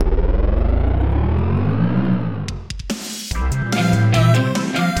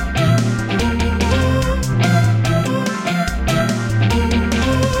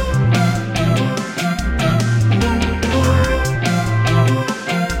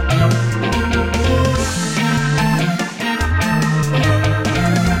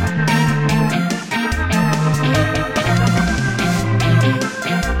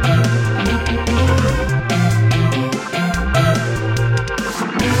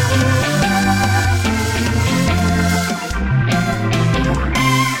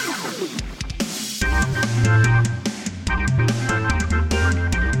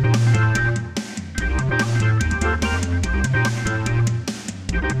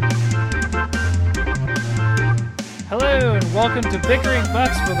welcome to Bickering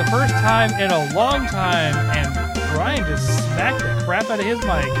Butts for the first time in a long time, and Brian just smacked the crap out of his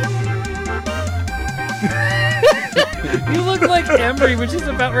mic. You look like Emery, which is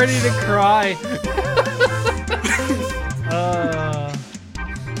about ready to cry.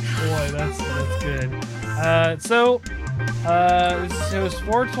 Boy, that's good. This is host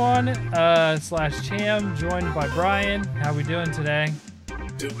Fortuan / Cham, joined by Brian. How we doing today?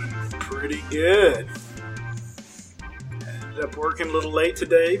 Doing pretty good. Ended up working a little late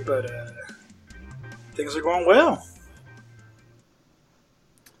today, but things are going well.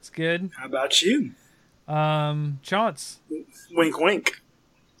 It's good. How about you? Chance. Wink, wink.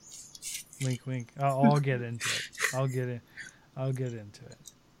 Wink, wink. I'll get into it. I'll get into it.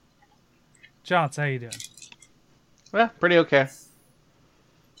 Chance, how you doing? Well, pretty okay.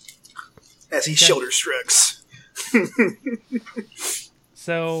 As he shoulder shrugs.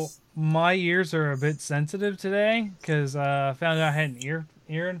 So my ears are a bit sensitive today because I found out I had an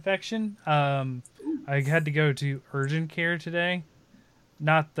ear infection. I had to go to urgent care today.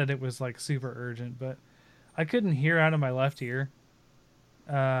 Not that it was like super urgent, but I couldn't hear out of my left ear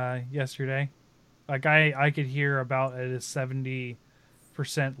yesterday. Like I could hear about at a 70%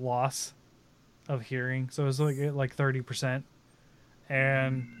 loss of hearing, so it was like 30%,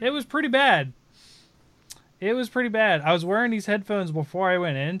 and it was pretty bad. I was wearing these headphones before I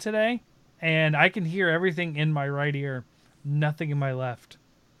went in today, and I can hear everything in my right ear, nothing in my left.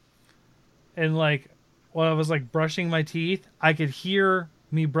 And like when I was like brushing my teeth, I could hear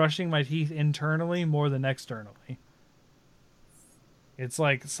me brushing my teeth internally more than externally. It's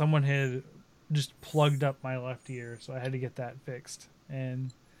like someone had just plugged up my left ear, so I had to get that fixed,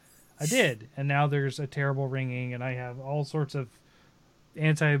 and I did. And now there's a terrible ringing, and I have all sorts of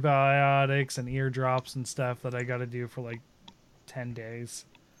antibiotics and eardrops and stuff that I got to do for like 10 days.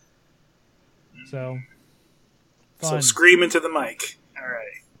 So, fun. So scream into the mic. All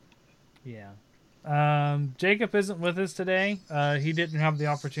right. Yeah. Jacob isn't with us today. He didn't have the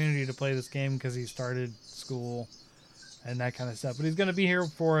opportunity to play this game because he started school and that kind of stuff. But he's going to be here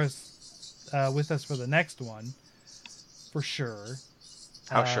for us, with us for the next one, for sure.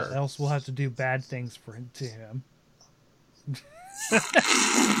 How sure? Else we'll have to do bad things to him.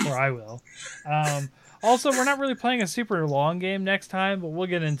 Or I will. Also, we're not really playing a super long game next time, but we'll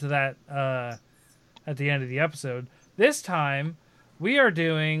get into that at the end of the episode. This time, we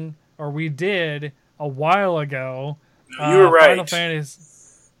did a while ago. You were right.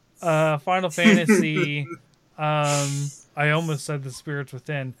 Final Fantasy. I almost said The Spirits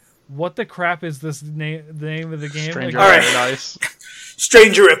Within. What the crap is the name of the game? Stranger of Paradise.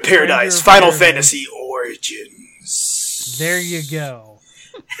 Stranger of Paradise. Final Fantasy Origins. There you go.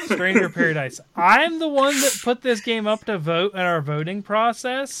 Stranger of Paradise. I'm the one that put this game up to vote in our voting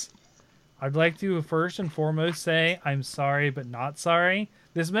process. I'd like to first and foremost say I'm sorry, but not sorry.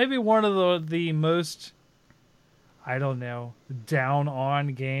 This may be one of the most, I don't know, down on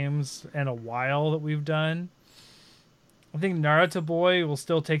games in a while that we've done. I think Naruto Boy will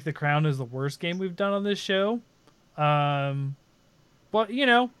still take the crown as the worst game we've done on this show. But, you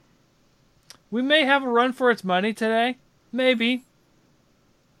know, we may have a run for its money today. Maybe.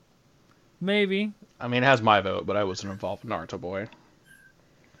 I mean, it has my vote, but I wasn't involved in Naruto Boy.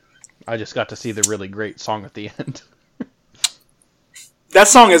 I just got to see the really great song at the end. That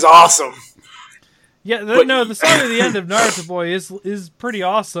song is awesome. Yeah, the song at the end of Naruto Boy is pretty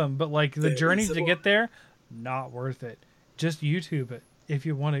awesome, but like the journey to get there, not worth it. Just YouTube it if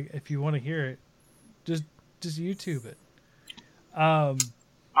you want to hear it. Just YouTube it.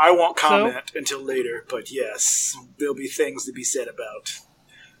 I won't comment until later, but yes, there'll be things to be said about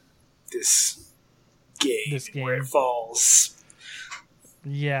this game. Where it falls.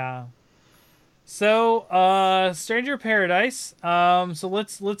 Yeah. So, Stranger Paradise. So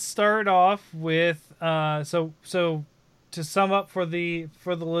let's start off with so to sum up for the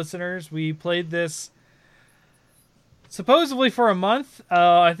listeners, we played this supposedly for a month.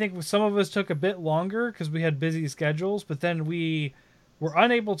 I think some of us took a bit longer because we had busy schedules, but then we were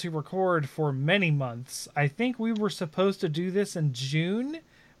unable to record for many months. I think we were supposed to do this in June.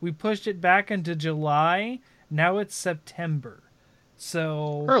 We pushed it back into July. Now it's September.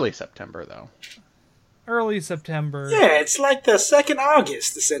 So early September, though. Early September. Yeah, it's like the 2nd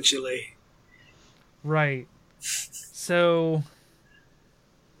August, essentially. Right. So,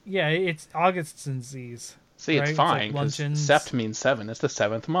 yeah, it's August and Z's. See, right? it's fine, because sept means 7. It's the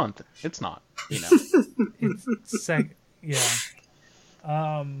 7th month. It's not, you know. It's yeah.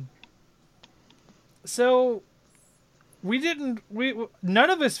 So, none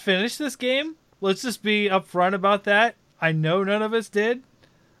of us finished this game. Let's just be upfront about that. I know none of us did.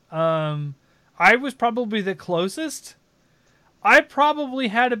 I was probably the closest. I probably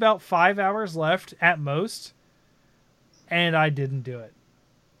had about 5 hours left at most, and I didn't do it.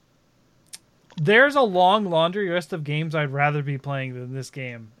 There's a long laundry list of games I'd rather be playing than this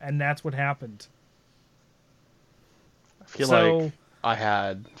game, and that's what happened. I feel like I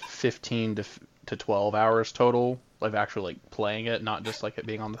had 15 to 12 hours total of actually like playing it, not just like it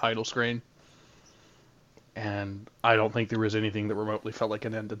being on the title screen. And I don't think there was anything that remotely felt like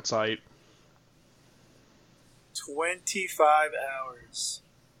an end in sight. 25 hours.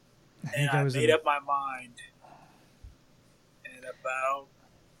 And I made up my mind in about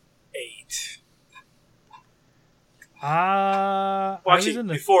 8. Well, actually,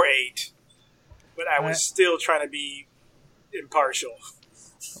 before 8. But I was still trying to be impartial.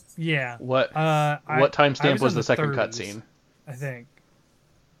 Yeah. What timestamp was the second cutscene? I think.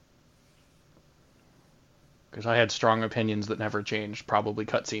 Because I had strong opinions that never changed. Probably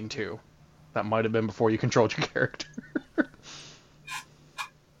cutscene 2. That might have been before you controlled your character.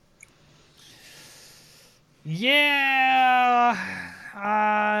 Yeah,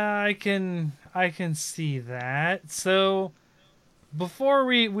 I can see that. So, before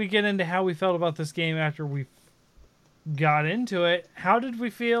we get into how we felt about this game after we got into it, how did we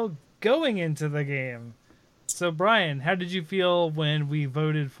feel going into the game? So, Brian, how did you feel when we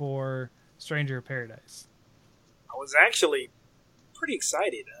voted for Stranger of Paradise? I was actually pretty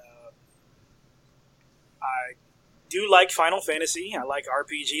excited. I do like Final Fantasy. I like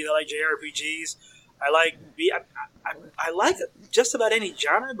RPGs. I like JRPGs. I like I like just about any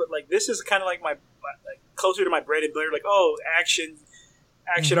genre, but like this is kind of like my like closer to my bread and butter. Like action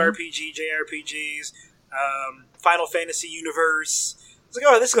RPG, JRPGs, Final Fantasy universe. I was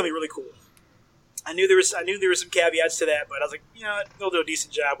like, this is gonna be really cool. I knew there was some caveats to that, but I was like, they'll do a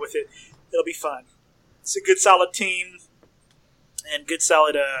decent job with it. It'll be fun. It's a good solid team and good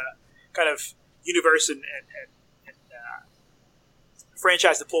solid kind of universe and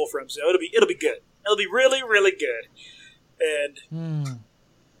franchise to pull from. So it'll be good. It'll be really, really good. And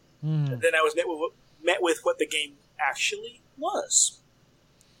then I was met with what the game actually was.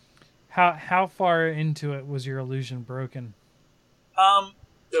 How far into it was your illusion broken?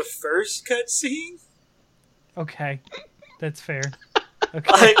 The first cutscene. Okay, that's fair.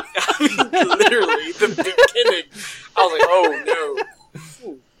 Okay. Literally the beginning. I was like, oh no.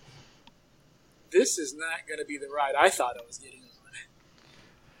 Ooh. This is not going to be the ride I thought I was getting on.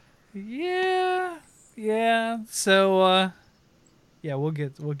 Yeah. So, we'll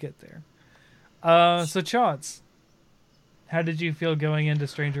get there. So Chance, how did you feel going into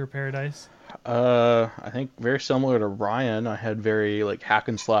Stranger of Paradise? I think very similar to Ryan. I had very like hack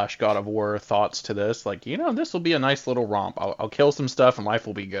and slash God of War thoughts to this. Like, this will be a nice little romp. I'll kill some stuff and life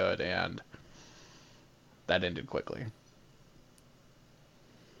will be good. And that ended quickly.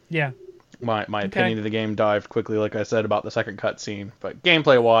 Yeah. My opinion of the game dived quickly, like I said, about the second cutscene. But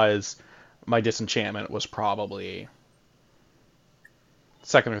gameplay-wise, my disenchantment was probably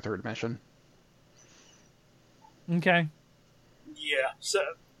second or third mission. Okay. Yeah, so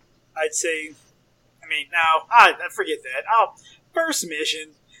I'd say, I forget that. First mission.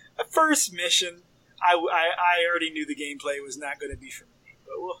 I already knew the gameplay was not going to be for me,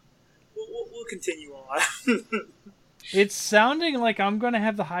 but we'll continue on. It's sounding like I'm going to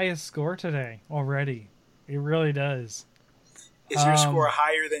have the highest score today already. It really does. Is your score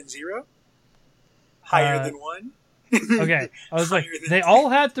higher than 0? Higher than 1? Okay. I was like, they all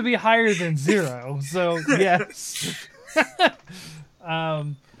have to be higher than 0. So, yes.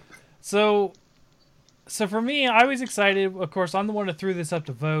 So for me, I was excited. Of course, I'm the one that threw this up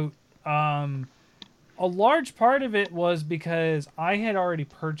to vote. A large part of it was because I had already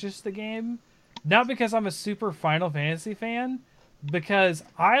purchased the game. Not because I'm a super Final Fantasy fan, because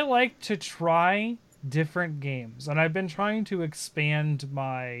I like to try different games, and I've been trying to expand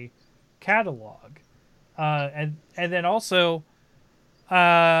my catalog. And then also,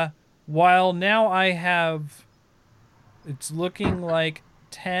 while now I have, it's looking like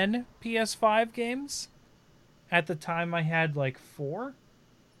 10 PS5 games. At the time I had like 4,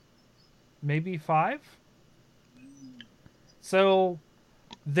 maybe 5. So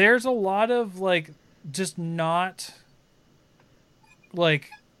there's a lot of like just not like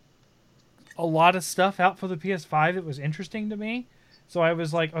a lot of stuff out for the PS5 that was interesting to me. So I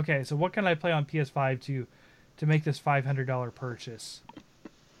was like, okay, so what can I play on PS5 to make this $500 purchase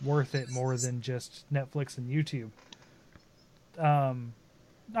worth it more than just Netflix and YouTube?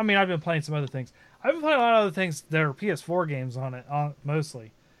 I've been playing some other things. I've been playing a lot of other things that are PS4 games on it,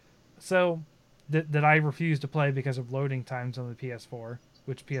 mostly. So that I refuse to play because of loading times on the PS4,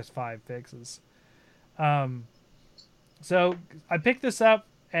 which PS5 fixes. So I picked this up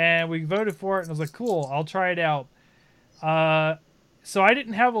and we voted for it, and I was like, cool, I'll try it out. So I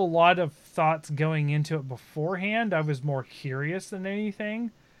didn't have a lot of thoughts going into it beforehand. I was more curious than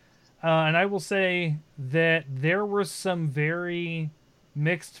anything. And I will say that there were some very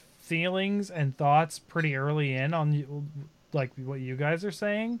mixed feelings and thoughts pretty early in on like what you guys are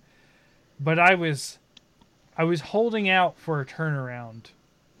saying, but I was holding out for a turnaround.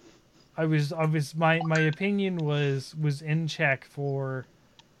 My opinion was in check for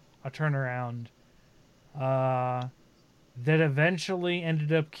a turnaround that eventually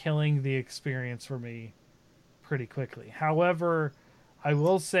ended up killing the experience for me pretty quickly. However, I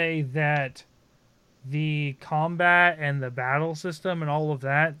will say that the combat and the battle system and all of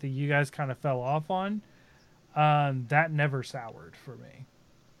that you guys kind of fell off on, that never soured for me.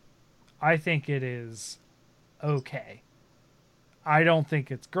 I think it is okay. I don't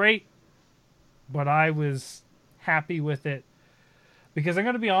think it's great, but I was happy with it because I'm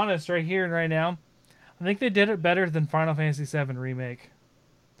going to be honest right here and right now. I think they did it better than Final Fantasy VII Remake.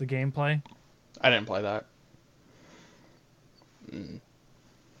 The gameplay. I didn't play that.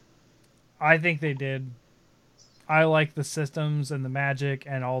 I think they did. I like the systems and the magic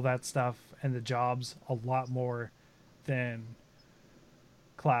and all that stuff and the jobs a lot more than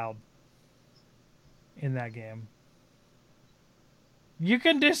Cloud in that game. You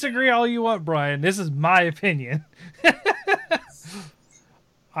can disagree all you want, Brian. This is my opinion.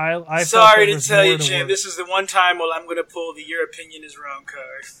 I Sorry to tell you, Jim. This is the one time where I'm going to pull the "your opinion is wrong"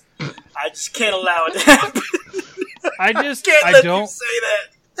 card. I just can't allow it to happen. I don't say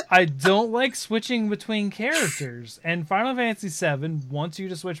that. I don't like switching between characters, and Final Fantasy VII wants you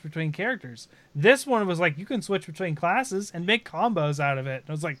to switch between characters. This one was like, you can switch between classes and make combos out of it. And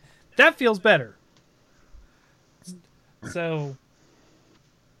I was like, that feels better. So,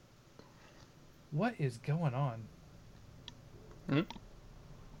 what is going on?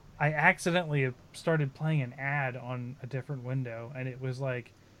 I accidentally started playing an ad on a different window, and it was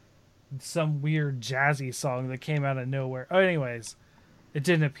like some weird jazzy song that came out of nowhere. Oh, anyways, it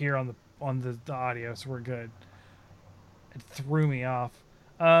didn't appear on the audio, so we're good. It threw me off.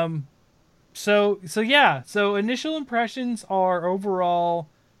 So initial impressions are overall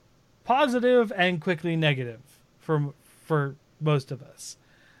positive and quickly negative for most of us.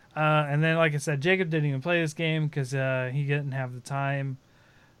 And then, like I said, Jacob didn't even play this game because he didn't have the time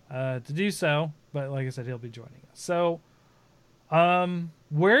to do so. But like I said, he'll be joining us. So,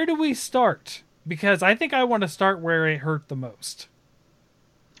 where do we start? Because I think I want to start where it hurt the most.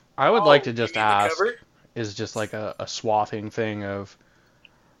 I would like to just ask, is just like a swathing thing of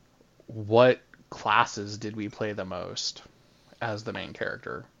what classes did we play the most as the main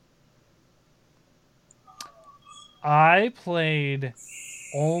character? I played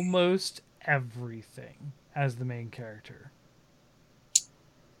almost everything as the main character.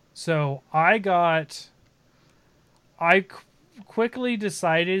 So I quickly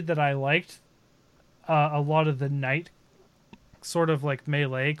decided that I liked a lot of the knight sort of like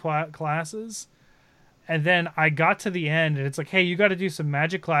melee classes. And then I got to the end and it's like, hey, you got to do some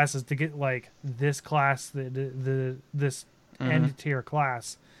magic classes to get like this class, this end tier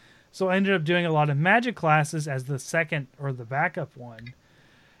class. So I ended up doing a lot of magic classes as the second or the backup one.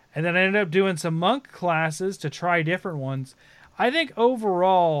 And then I ended up doing some monk classes to try different ones. I think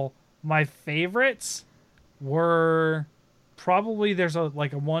overall my favorites were probably it was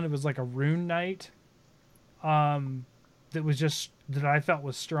like a rune knight that I felt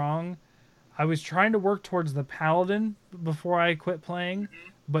was strong. I was trying to work towards the paladin before I quit playing,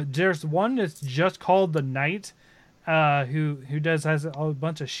 but there's one that's just called the knight who has a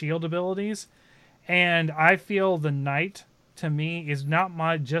bunch of shield abilities, and I feel the knight to me is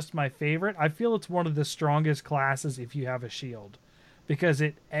not just my favorite. I feel it's one of the strongest classes if you have a shield, because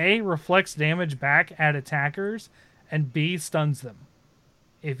it A, reflects damage back at attackers, and B, stuns them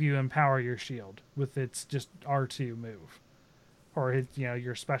if you empower your shield with its just R2 move, or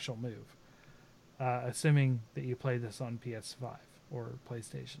your special move, assuming that you play this on PS5 or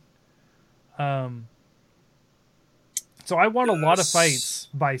PlayStation. So I won a lot of fights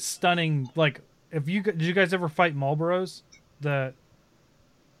by stunning. Like, did you guys ever fight Marlboros? Did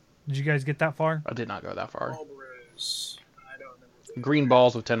you guys get that far? I did not go that far. Marlboros. I don't know. Green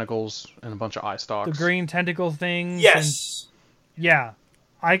balls with tentacles and a bunch of eye stalks. The green tentacle things. Yes. Yeah.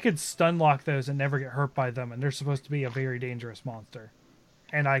 I could stun lock those and never get hurt by them, and they're supposed to be a very dangerous monster.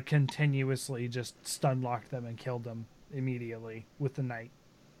 And I continuously just stun locked them and killed them immediately with the knight.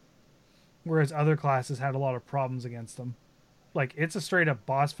 Whereas other classes had a lot of problems against them. Like, it's a straight up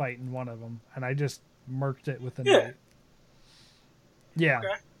boss fight in one of them, and I just murked it with the knight. Yeah. Okay.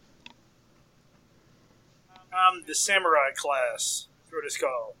 The samurai class, what it's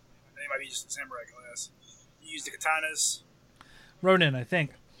called. It might be just the samurai class. You use the katanas. Ronin, I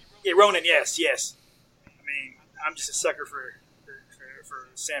think. Yeah, Ronin. Yes. I mean, I'm just a sucker for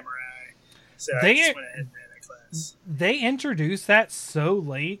samurai, so I just went ahead and ran that class. They introduced that so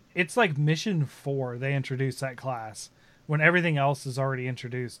late. It's like mission 4. They introduced that class when everything else is already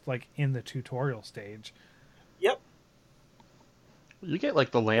introduced, like in the tutorial stage. Yep. You get like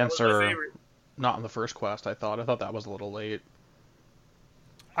the Lancer, not in the first quest. I thought that was a little late.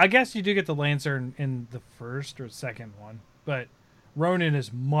 I guess you do get the Lancer in the first or second one, but Ronin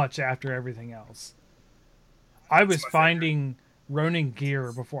is much after everything else. I was finding Ronin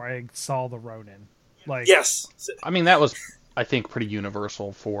gear before I saw the Ronin. Like, yes. I mean, that was, I think, pretty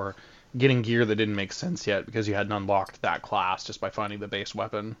universal for getting gear that didn't make sense yet because you hadn't unlocked that class just by finding the base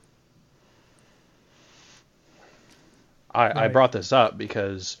weapon. I brought this up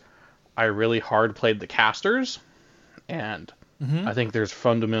because I really hard played the casters, and I think there's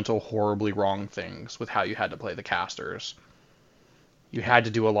fundamental, horribly wrong things with how you had to play the casters. You had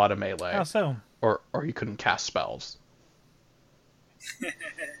to do a lot of melee. How so? Or you couldn't cast spells.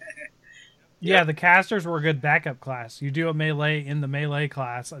 Yeah, the casters were a good backup class. You do a melee in the melee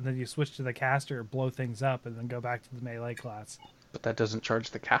class, and then you switch to the caster, blow things up, and then go back to the melee class. But that doesn't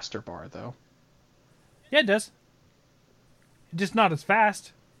charge the caster bar, though. Yeah, it does. Just not as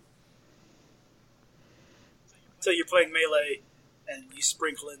fast. So you're playing melee, and you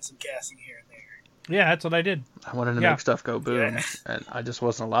sprinkle in some casting here and there. Yeah, that's what I did. I wanted to make stuff go boom, and I just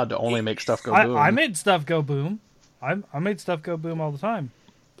wasn't allowed to only make stuff go boom. I made stuff go boom. I made stuff go boom all the time.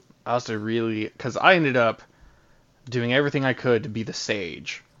 I was because I ended up doing everything I could to be the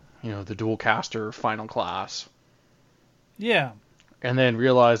Sage, the dual caster final class. Yeah. And then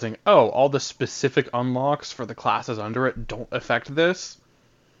realizing, all the specific unlocks for the classes under it don't affect this.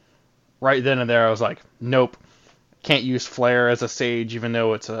 Right then and there, I was like, nope. Can't use Flare as a Sage, even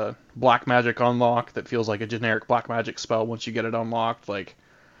though it's a black magic unlock that feels like a generic black magic spell once you get it unlocked. Like,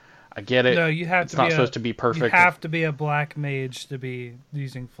 I get it. No, you have it's not supposed to be perfect. You have to be a black mage to be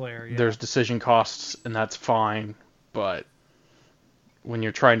using Flare. Yeah. There's decision costs, and that's fine. But when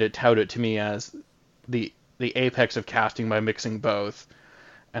you're trying to tout it to me as the apex of casting by mixing both,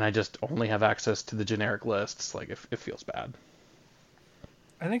 and I just only have access to the generic lists, like, it feels bad.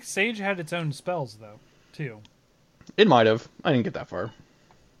 I think Sage had its own spells, though, too. It might have. I didn't get that far.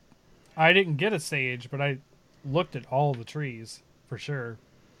 I didn't get a Sage, but I looked at all the trees, for sure.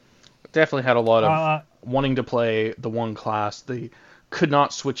 Definitely had a lot of wanting to play the one class. They could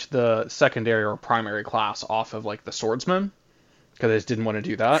not switch the secondary or primary class off of, like, the swordsman, because I just didn't want to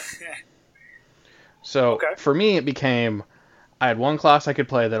do that. So, for me, it became, I had one class I could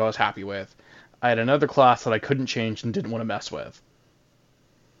play that I was happy with. I had another class that I couldn't change and didn't want to mess with.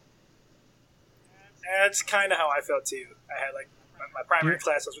 That's kind of how I felt, too. I had, like, my primary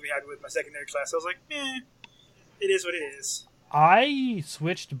class I was really happy with. My secondary class, I was like, it is what it is. I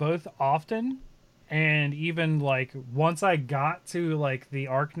switched both often, and even, like, once I got to, like, the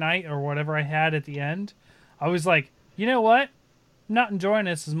Arc Knight or whatever I had at the end, I was like, you know what? I'm not enjoying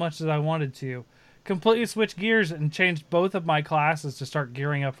this as much as I wanted to. Completely switched gears and changed both of my classes to start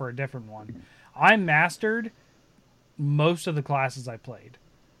gearing up for a different one. I mastered most of the classes I played.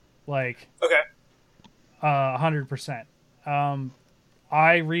 Like, 100%.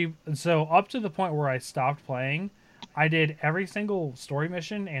 So up to the point where I stopped playing, I did every single story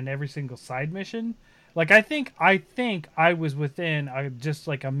mission and every single side mission. Like, I think I was within just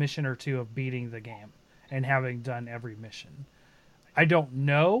like a mission or two of beating the game and having done every mission. I don't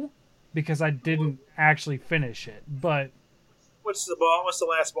know, because I didn't actually finish it, but... What's the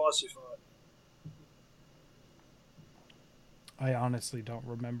last boss you fought? I honestly don't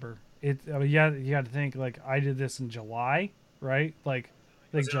remember. You got to think, like, I did this in July, right? Like,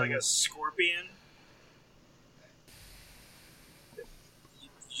 was it like a scorpion? Did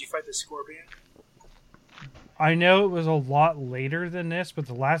you fight the scorpion? I know it was a lot later than this, but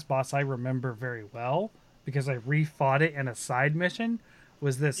the last boss I remember very well, because I refought it in a side mission,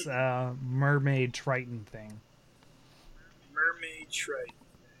 was this mermaid Triton thing. Mermaid Triton.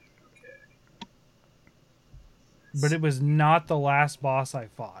 Okay. But it was not the last boss I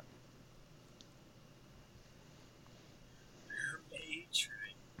fought. Mermaid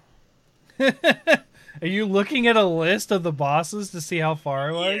Triton. Are you looking at a list of the bosses to see how far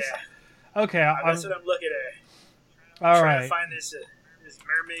I was? Yeah. Okay. That's what I'm looking at. All trying to find this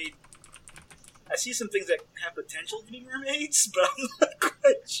mermaid. I see some things that have potential to be mermaids, but I'm not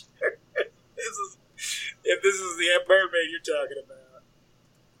quite sure if this is the mermaid you're talking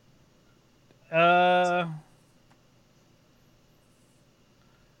about.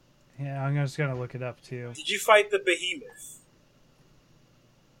 Yeah, I'm just gonna look it up too. Did you fight the behemoth?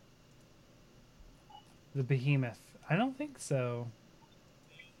 The behemoth. I don't think so.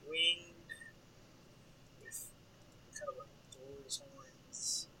 Winged with kind of like thor's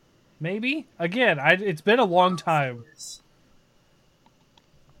horns. Maybe? Again, it's been a long time. This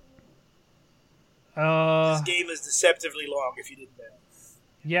game is deceptively long if you didn't know.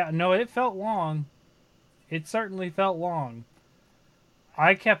 Yeah, no, it felt long. It certainly felt long.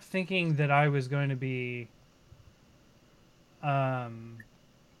 I kept thinking that I was going to be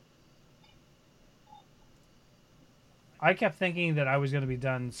I kept thinking that I was going to be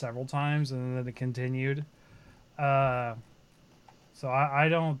done several times, and then it continued. So I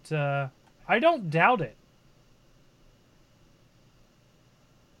don't doubt it.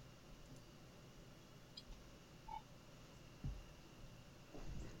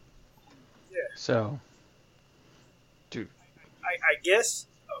 Yeah. So, dude, I guess.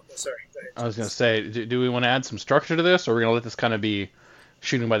 Oh, sorry. Go ahead. I was gonna say, do we want to add some structure to this, or are we gonna let this kind of be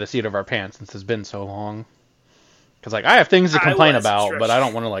shooting by the seat of our pants since it's been so long? Because like I have things to complain about, but I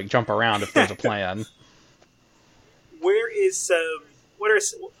don't want to like jump around if there's a plan. Where is what are?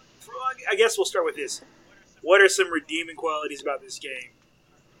 I guess we'll start with this. What are some redeeming qualities about this game?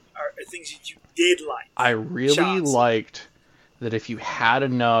 Are things that you did like? I really liked that if you had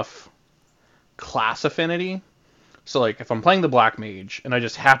enough class affinity. So, like, if I'm playing the Black Mage, and I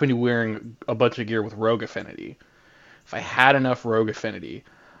just happen to be wearing a bunch of gear with Rogue affinity, if I had enough Rogue affinity,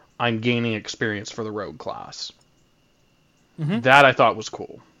 I'm gaining experience for the Rogue class. Mm-hmm. That I thought was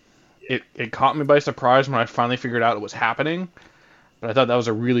cool. It caught me by surprise when I finally figured out it was happening, but I thought that was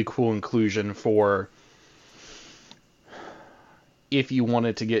a really cool inclusion for if you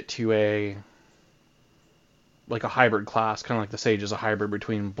wanted to get to a hybrid class, kind of like the Sage is a hybrid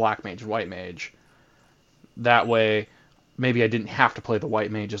between Black Mage and White Mage. That way, maybe I didn't have to play the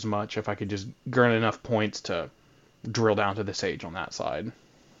White Mage as much if I could just earn enough points to drill down to the Sage on that side.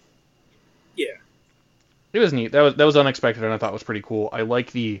 Yeah. It was neat. That was unexpected, and I thought was pretty cool. I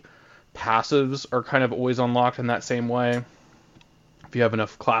like the passives are kind of always unlocked in that same way. If you have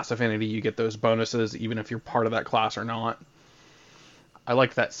enough class affinity, you get those bonuses, even if you're part of that class or not. I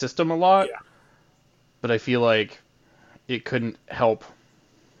like that system a lot, but I feel like it couldn't help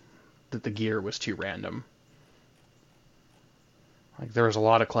that the gear was too random. Like, there was a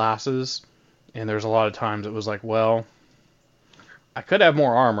lot of classes, and there's a lot of times it was like, well, I could have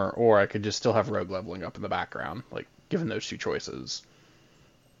more armor, or I could just still have rogue leveling up in the background, like, given those two choices.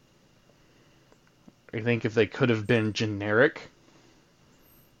 I think if they could have been generic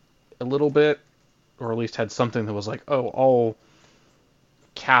a little bit, or at least had something that was like, oh, all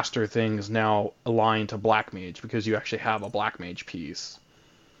caster things now align to Black Mage, because you actually have a Black Mage piece.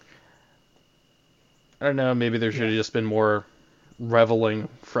 I don't know, maybe there should have just been more reveling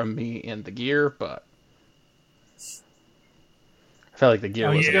from me in the gear, but I felt like the gear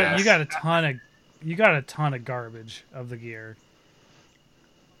was you got a ton of garbage of the gear.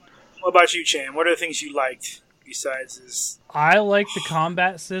 What about you, Chan? What are the things you liked besides this? I liked the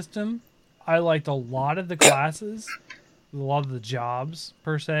combat system. I liked a lot of the classes, a lot of the jobs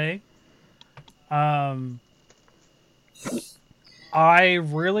per se. I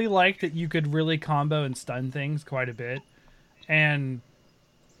really liked that you could really combo and stun things quite a bit. And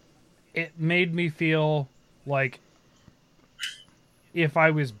it made me feel like if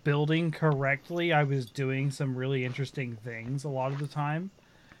I was building correctly, I was doing some really interesting things a lot of the time.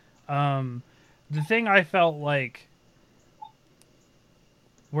 The thing I felt like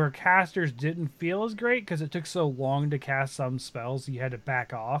where casters didn't feel as great because it took so long to cast some spells, you had to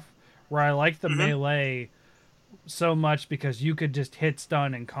back off. Where I liked the melee so much because you could just hit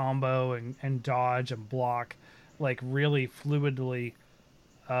stun and combo and dodge and block like really fluidly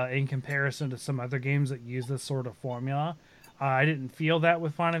in comparison to some other games that use this sort of formula. I didn't feel that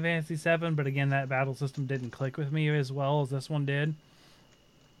with Final Fantasy VII, but again, that battle system didn't click with me as well as this one did.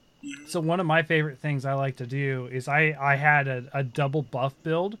 So one of my favorite things I like to do is I had a double buff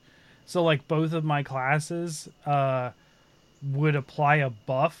build. So like both of my classes would apply a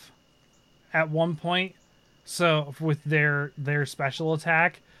buff at one point. So with their special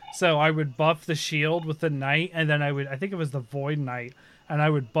attack. So I would buff the shield with the knight, and then I think it was the Void Knight, and I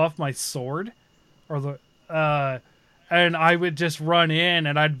would buff my sword, or and I would just run in,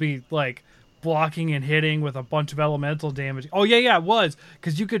 and I'd be like blocking and hitting with a bunch of elemental damage. Oh yeah, it was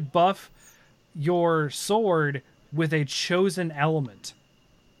because you could buff your sword with a chosen element,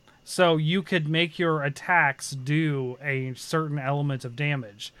 so you could make your attacks do a certain element of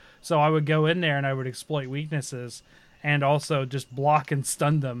damage. So I would go in there and I would exploit weaknesses and also just block and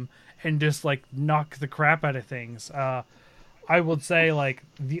stun them and just like knock the crap out of things. I would say like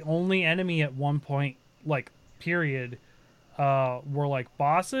the only enemy at one point, like period, were like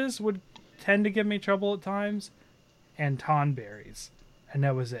bosses would tend to give me trouble at times, and tonberries, and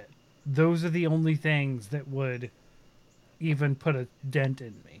that was it. Those are the only things that would even put a dent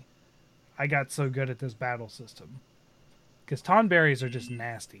in me. I got so good at this battle system. Because tonberries are just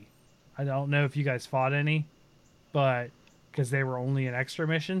nasty. I don't know if you guys fought any, but because they were only in extra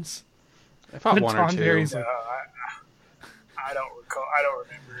missions. I fought But one or two. tonberries No, I don't recall. I don't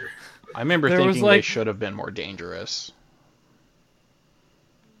remember. I remember There was, thinking they like- should have been more dangerous.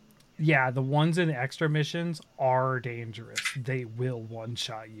 Yeah, the ones in extra missions are dangerous. They will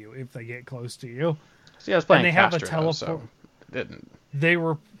one-shot you if they get close to you. See, I was playing they have a caster, though, so teleport- it didn't.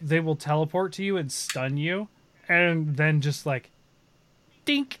 They will teleport to you and stun you, and then just like,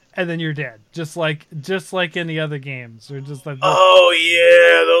 dink, and then you're dead. Just like in the other games. They're just like, Oh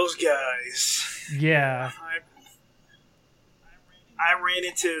yeah, those guys. yeah. I ran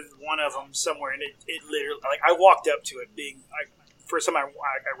into one of them somewhere, and it literally, like, I walked up to it, being like, first time I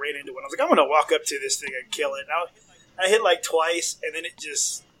ran into one, I was like, I'm gonna walk up to this thing and kill it. And I hit like twice, and then it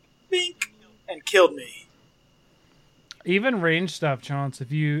just bink and killed me. Even range stuff, Chance.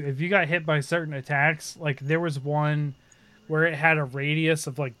 If you got hit by certain attacks, like there was one where it had a radius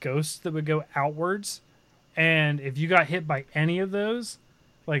of like ghosts that would go outwards, and if you got hit by any of those,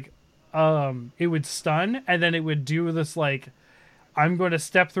 like it would stun, and then it would do this like, I'm going to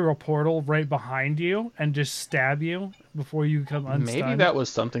step through a portal right behind you and just stab you before you come unstunned. Maybe that was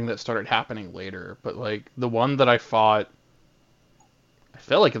something that started happening later, but like the one that I fought, I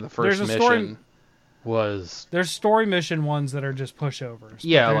felt like in the first There's a mission story- was There's story mission ones that are just pushovers. but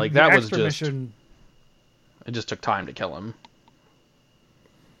Yeah, they're- like, the that was extra just- mission. it just took time to kill him.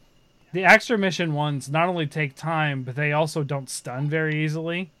 The extra mission ones not only take time, but they also don't stun very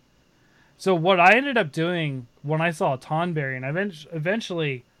easily. So what I ended up doing when I saw a Tonberry, and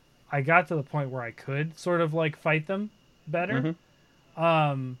eventually I got to the point where I could sort of like fight them better,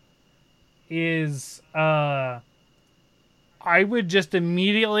 is I would just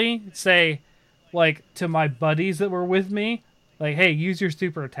immediately say, like, to my buddies that were with me, like, hey, use your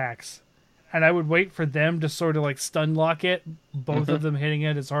super attacks. And I would wait for them to sort of like stun lock it, both of them hitting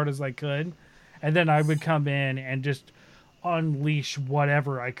it as hard as I could. And then I would come in and just unleash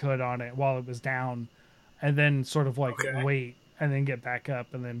whatever I could on it while it was down. And then sort of like wait and then get back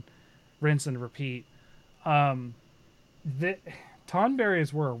up and then rinse and repeat. The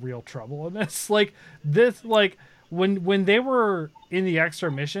Tonberries were a real trouble in this. When they were in the extra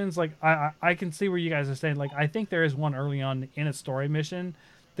missions, like I can see where you guys are saying, like, I think there is one early on in a story mission.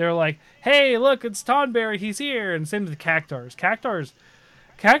 They're like, hey, look, it's Tonberry, he's here. And same with the Cactars.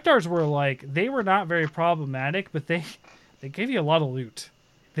 Cactars were like, they were not very problematic, but they gave you a lot of loot.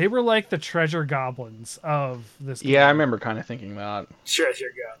 They were like the treasure goblins of this game. Yeah, I remember kind of thinking that.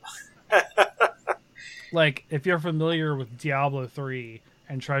 Treasure gun. Like, if you're familiar with Diablo 3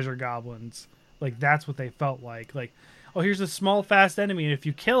 and treasure goblins, like, that's what they felt like. Like, oh, here's a small, fast enemy, and if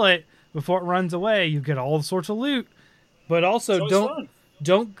you kill it before it runs away, you get all sorts of loot. But also,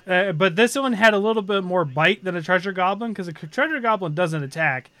 but this one had a little bit more bite than a treasure goblin, because a treasure goblin doesn't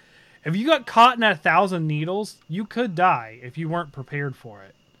attack. If you got caught in 1,000 needles, you could die if you weren't prepared for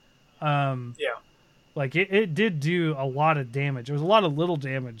it. Yeah. Like, it did do a lot of damage. It was a lot of little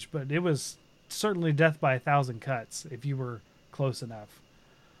damage, but it was certainly death by 1,000 cuts if you were close enough.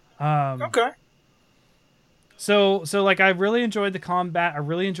 Okay. So like, I really enjoyed the combat. I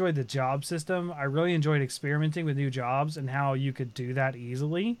really enjoyed the job system. I really enjoyed experimenting with new jobs and how you could do that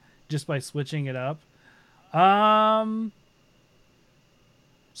easily just by switching it up.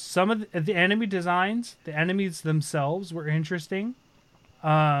 Some of the enemy designs, the enemies themselves were interesting.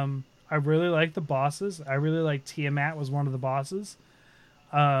 I really liked the bosses. I really liked Tiamat was one of the bosses.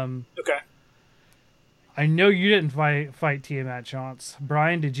 Okay. I know you didn't fight Tiamat, Chance.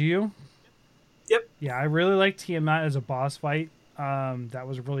 Brian, did you? Yep. Yeah, I really liked Tiamat as a boss fight. That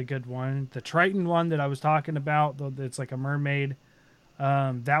was a really good one. The Triton one that I was talking about, it's like a mermaid.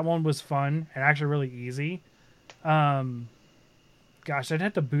 That one was fun and actually really easy. Gosh, I'd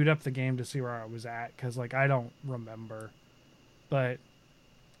have to boot up the game to see where I was at, because like, I don't remember. But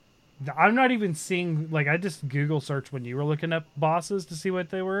I'm not even seeing, like, I just Google searched when you were looking up bosses to see what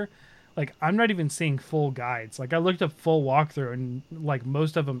they were. Like, I'm not even seeing full guides. Like, I looked up full walkthrough, and like,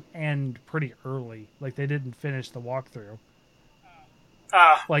 most of them end pretty early. Like, they didn't finish the walkthrough.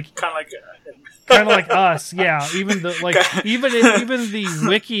 Like, kind of like us, yeah. Even the even the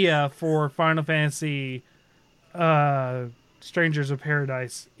Wikia for Final Fantasy, Strangers of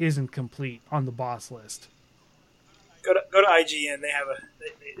Paradise isn't complete on the boss list. Go to IGN. They have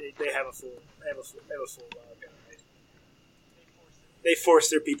a full guide. They force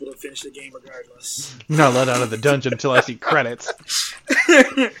their people to finish the game regardless. I'm not let out of the dungeon until I see credits.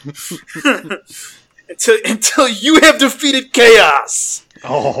 until you have defeated chaos,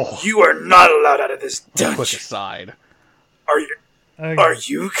 you are not allowed out of this dungeon. Quick aside. Are you? Okay. Are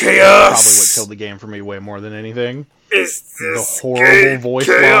you chaos? Probably what killed the game for me way more than anything. Is The this horrible voice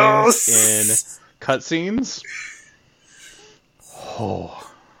chaos? lines in cutscenes.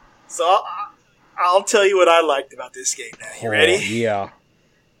 Oh. So I'll tell you what I liked about this game now. You ready? Yeah.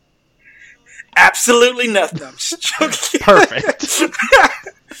 Absolutely nothing. I'm just joking. Perfect.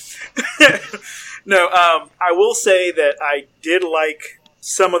 No, I will say that I did like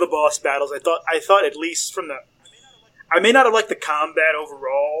some of the boss battles. I thought at least from the... I may not have liked the combat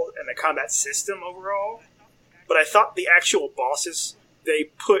overall and the combat system overall, but I thought the actual bosses, they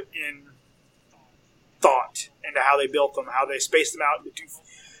put in thought into how they built them, how they spaced them out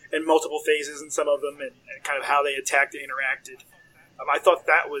in multiple phases in some of them, and kind of how they attacked and interacted. I thought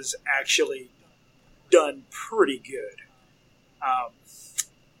that was actually done pretty good.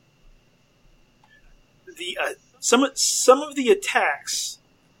 Some of the attacks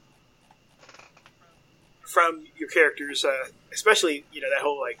from your characters, especially that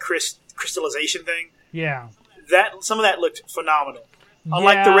whole like crystallization thing. Yeah. That some of that looked phenomenal.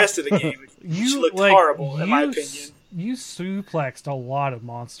 Unlike the rest of the game, which looked horrible in my opinion. You suplexed a lot of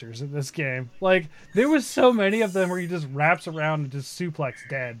monsters in this game. Like there was so many of them where you just wraps around and just suplex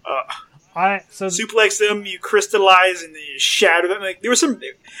dead. Suplex them, you crystallize and then you shatter them. Like there was some.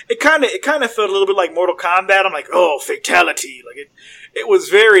 It kind of felt a little bit like Mortal Kombat. I'm like, oh, fatality! Like it was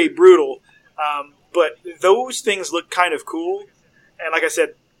very brutal. But those things looked kind of cool, and like I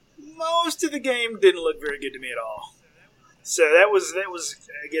said, most of the game didn't look very good to me at all. So that was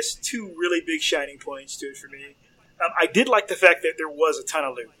I guess two really big shining points to it for me. I did like the fact that there was a ton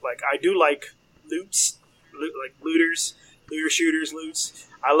of loot. Like I do like like looter shooters, loots.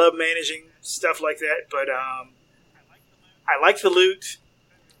 I love managing stuff like that, but I like the loot.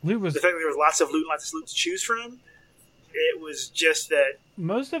 Loot was the fact that there was lots of loot to choose from. It was just that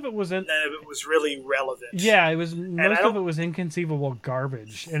most of it wasn't. None of it was really relevant. Yeah, it was. Most of it was inconceivable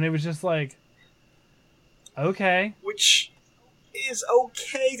garbage, and it was just like, okay, which is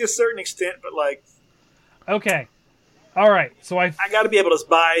okay to a certain extent, but like, okay, all right. So I got to be able to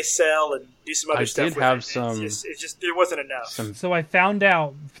buy, sell, and do some other stuff. I did have some. It's just there wasn't enough. So I found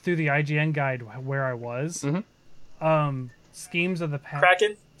out through the IGN guide where I was. Mm-hmm. Schemes of the past.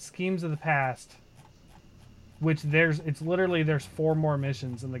 Kraken. Schemes of the past. Which there's 4 more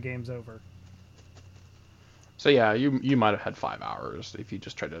missions and the game's over. So yeah, you might have had 5 hours if you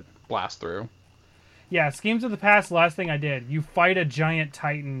just tried to blast through. Yeah, Schemes of the Past, last thing I did. You fight a giant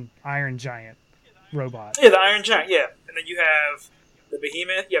Titan Iron Giant robot. Yeah, the Iron Giant, yeah. And then you have the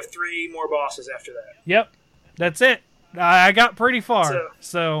Behemoth. You have 3 more bosses after that. Yep. That's it. I got pretty far.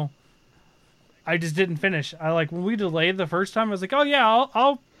 So I just didn't finish. When we delayed the first time, I was like, oh yeah,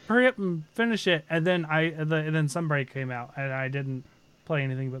 I'll hurry up and finish it, and then then Sunbreak came out, and I didn't play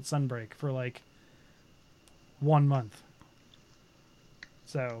anything but Sunbreak for like 1 month.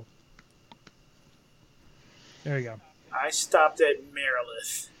 So there you go. I stopped at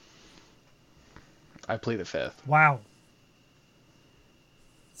Merilith. I plead the 5th. Wow.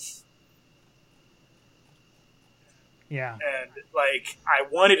 Yeah. And I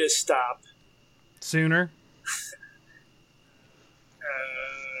wanted to stop sooner.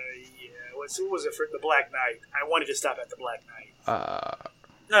 What was it for the Black Knight? I wanted to stop at the Black Knight.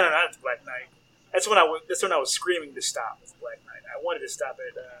 No, not at the Black Knight. That's when I was screaming to stop with Black Knight. I wanted to stop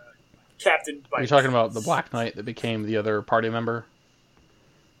at Captain Bike. Are you talking about the Black Knight that became the other party member?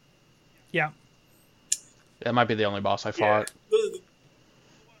 Yeah. That might be the only boss I fought. The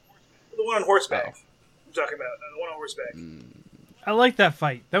one on horseback. I'm talking about the one on horseback. I like that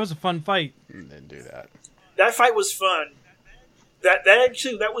fight. That was a fun fight. Didn't do that. That fight was fun. That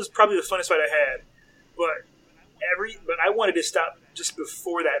was probably the funnest fight I had, but I wanted to stop just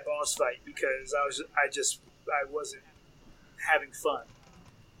before that boss fight because I wasn't having fun.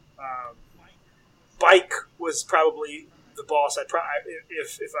 Bike was probably the boss. If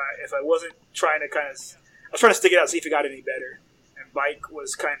I wasn't trying to I was trying to stick it out, see if it got any better, and Bike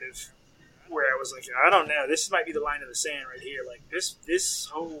was kind of where I was like, I don't know, this might be the line in the sand right here. Like this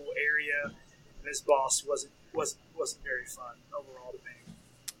whole area, this boss wasn't very fun overall to me.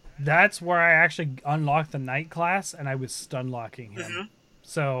 That's where I actually unlocked the Knight class, and I was stun locking him. Mm-hmm.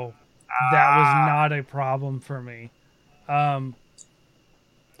 So that was not a problem for me. I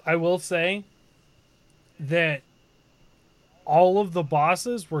will say that all of the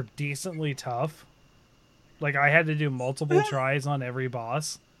bosses were decently tough. Like I had to do multiple tries on every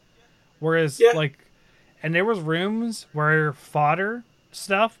boss, whereas And there was rooms where fodder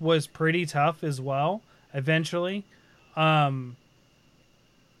stuff was pretty tough as well, eventually. Even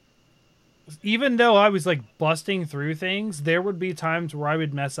though I was like busting through things, there would be times where I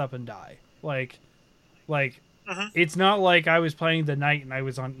would mess up and die. Like it's not like I was playing the night and I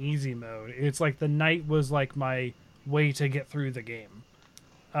was on easy mode. It's like the night was like my way to get through the game.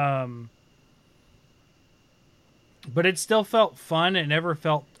 But it still felt fun. It never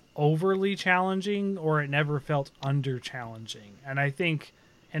felt overly challenging, or it never felt under challenging. And I think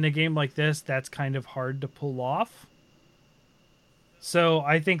in a game like this, that's kind of hard to pull off. So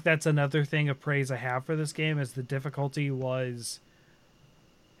I think that's another thing of praise I have for this game, is the difficulty was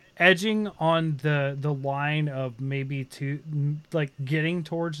edging on the line of maybe getting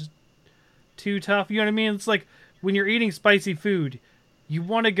towards too tough. You know what I mean? It's like when you're eating spicy food, you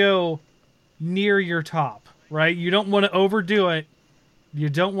want to go near your top, right? You don't want to overdo it. You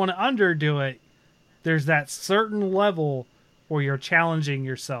don't want to underdo it. There's that certain level where you're challenging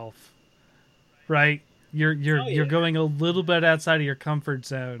yourself, right? You're going a little bit outside of your comfort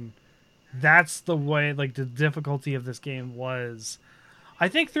zone. That's the way, like, the difficulty of this game was. I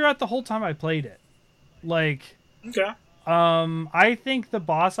think throughout the whole time I played it. Like, okay. I think the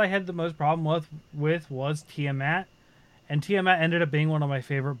boss I had the most problem with was Tiamat. And Tiamat ended up being one of my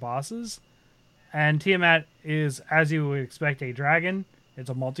favorite bosses. And Tiamat is, as you would expect, a dragon. It's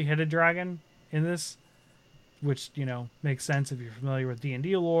a multi-headed dragon in this, which, you know, makes sense if you're familiar with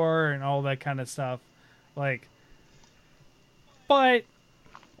D&D lore and all that kind of stuff. Like, but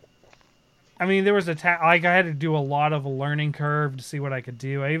I mean, there was I had to do a lot of a learning curve to see what I could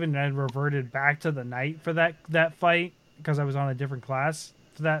do. I even then reverted back to the knight for that fight because I was on a different class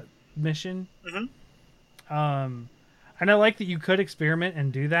for that mission. Mm-hmm. And I like that you could experiment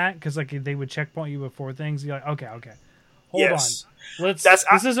and do that, because like they would checkpoint you before things. You're like, okay, hold on. I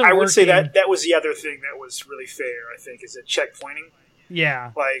would say that was the other thing that was really fair. I think is checkpointing.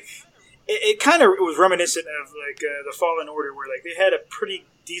 Yeah, like it was reminiscent of like the Fallen Order, where like they had a pretty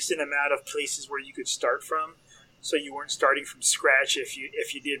decent amount of places where you could start from, so you weren't starting from scratch if you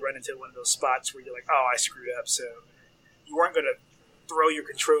did run into one of those spots where you're like, oh, I screwed up, so you weren't going to throw your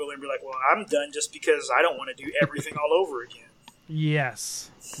controller and be like, well, I'm done just because I don't want to do everything all over again. Yes.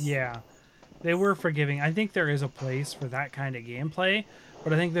 Yeah. They were forgiving. I think there is a place for that kind of gameplay,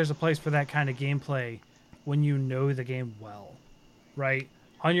 but I think there's a place for that kind of gameplay when you know the game well, right?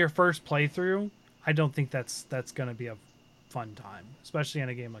 On your first playthrough, I don't think that's going to be a fun time, especially in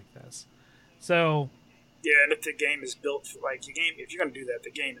a game like this. So, yeah, and if the game is built for, like, if you're going to do that,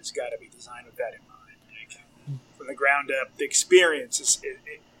 the game has got to be designed with that in mind. From the ground up, the experience it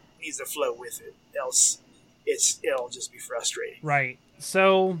needs to flow with it, else it'll just be frustrating. Right.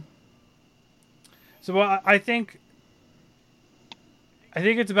 So I think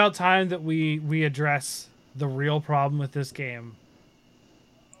it's about time that we address the real problem with this game.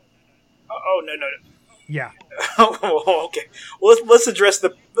 Oh no. Yeah. Oh, okay. Well, let's address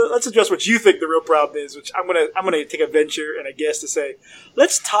what you think the real problem is. Which I'm gonna take a venture and a guess to say,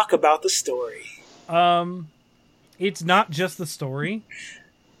 let's talk about the story. It's not just the story,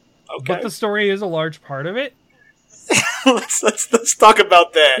 okay, but the story is a large part of it. let's talk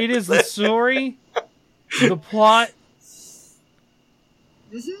about that. It is the story, the plot,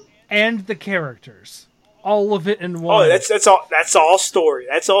 and the characters. All of it in one. Oh, that's all story.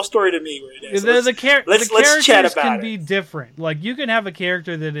 That's all story to me right now. So the characters chat about can it. be different. Like, you can have a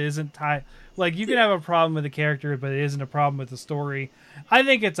character that isn't tied. Like, you can have a problem with the character, but it isn't a problem with the story. I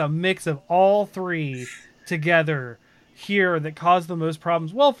think it's a mix of all three together here that cause the most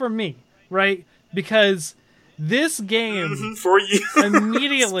problems. Well, for me, right? Because this game for you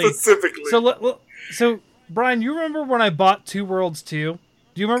immediately specifically. So Brian, you remember when I bought Two Worlds 2?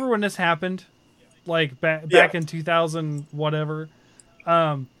 Do you remember when this happened? Like back in 2000 whatever.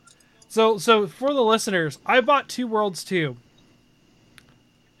 So for the listeners, I bought Two Worlds 2.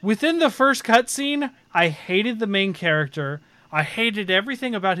 Within the first cutscene, I hated the main character. I hated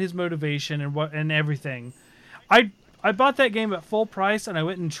everything about his motivation and everything. I bought that game at full price, and I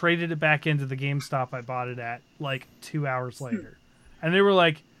went and traded it back into the GameStop I bought it at like 2 hours later. And they were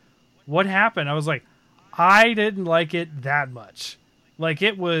like, "What happened?" I was like, "I didn't like it that much." Like,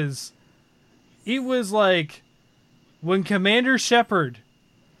 it was like when Commander Shepard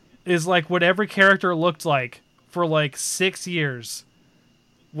is like what every character looked like for like 6 years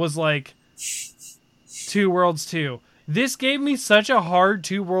was like Two Worlds 2. This gave me such a hard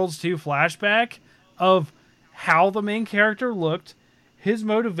Two Worlds 2 flashback of how the main character looked, his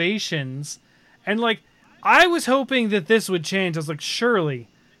motivations, and like, I was hoping that this would change. I was like, surely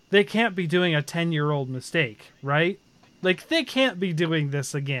they can't be doing a 10-year-old mistake, right? Like, they can't be doing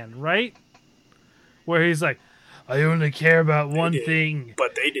this again, right? where he's like, I only care about one thing,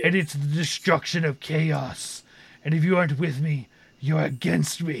 but they did, and it's the destruction of chaos. And if you aren't with me, you're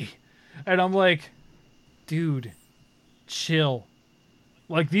against me. And I'm like, dude, chill.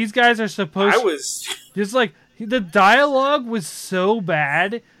 Like, these guys are supposed just like, the dialogue was so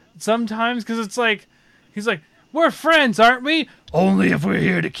bad sometimes, because it's like, he's like, we're friends, aren't we? Only if we're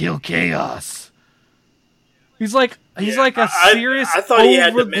here to kill chaos. He's like a serious, I thought he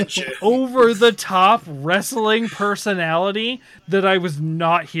had dementia. Over the top wrestling personality that I was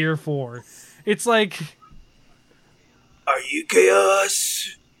not here for. It's like, are you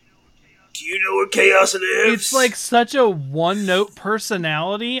chaos? Do you know where chaos lives? It's like such a one-note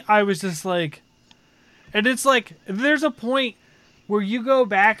personality. I was just like, and it's like, there's a point where you go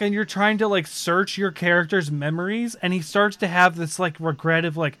back and you're trying to like search your character's memories, and he starts to have this like regret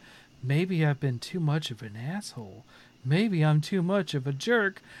of like, maybe I've been too much of an asshole. Maybe I'm too much of a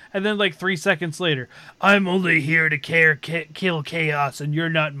jerk. And then like 3 seconds later, I'm only here to kill chaos, and you're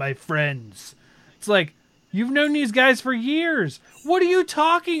not my friends. It's like, you've known these guys for years. What are you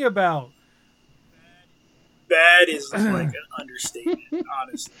talking about? Bad is like an understatement,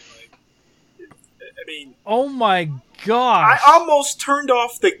 honestly. Like, I mean, oh my gosh! I almost turned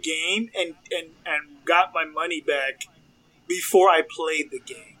off the game and got my money back before I played the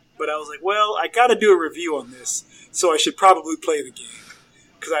game. But I was like, well, I got to do a review on this, so I should probably play the game,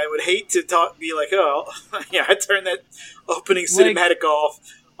 because I would hate to be like, oh, yeah, I turned that opening cinematic off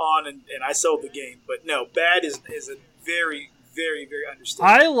on and I sold the game. But no, Bad is a very, very, very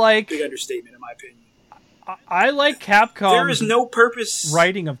understatement. Big understatement in my opinion. I like Capcom. There is no purpose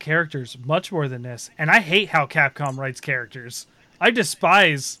writing of characters much more than this, and I hate how Capcom writes characters. I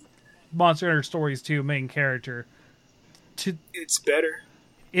despise Monster Hunter Stories 2 main character. It's better.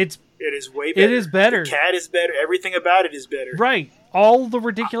 It is way better. It is better. The cat is better. Everything about it is better. Right. All the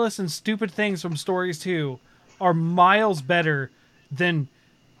ridiculous and stupid things from Stories 2 are miles better than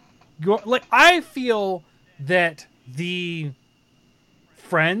like, I feel that the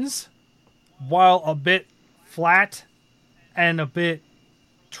friends, while a bit flat and a bit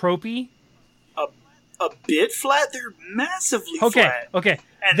tropey. A bit flat? They're massively flat. Okay.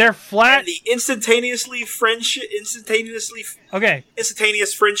 And they're flat. And the instantaneous friendship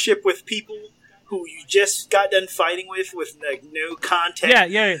with people who you just got done fighting with like no context.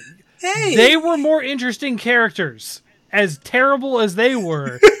 Yeah. Hey! They were more interesting characters, as terrible as they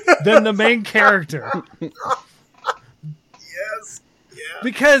were, than the main character. Yes. Yeah.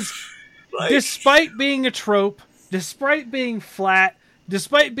 Because despite being a trope, despite being flat,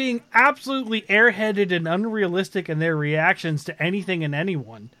 despite being absolutely airheaded and unrealistic in their reactions to anything and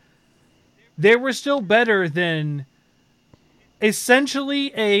anyone, they were still better than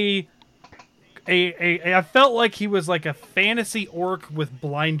essentially I felt like he was like a fantasy orc with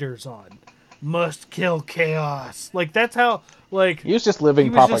blinders on. Must kill chaos. Like, that's how, like, he was just living he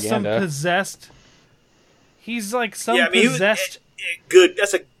was propaganda. Just some possessed. He's like some possessed. Good.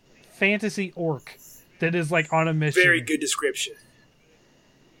 That's a fantasy orc that is like on a mission. Very good description.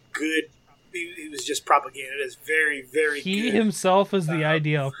 Good. He was just propaganda. That's very, very good. He himself is the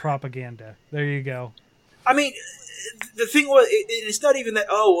idea of propaganda. There you go. I mean, the thing was, it's not even that,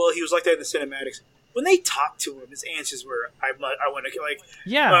 oh, well, he was like that in the cinematics. When they talked to him, his answers were, I want to, like,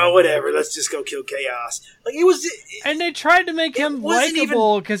 yeah, whatever, let's just go kill chaos. Like, it was... and they tried to make him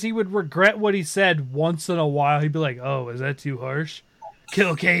likable, because he would regret what he said once in a while. He'd be like, oh, is that too harsh?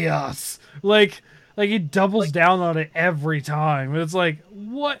 Kill chaos. Like he doubles down on it every time. It's like,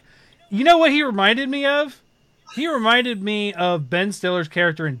 what? You know what he reminded me of? He reminded me of Ben Stiller's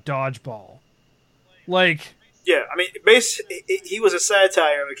character in Dodgeball. Like... Yeah, I mean, he was a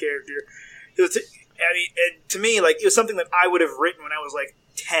satire of a character. And to me, like, it was something that I would have written when I was like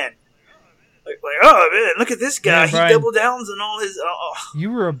 10. Like, oh man, look at this guy. Yeah, Brian, he double downs on all his.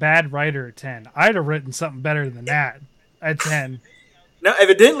 You were a bad writer at 10. I'd have written something better than that at 10. No,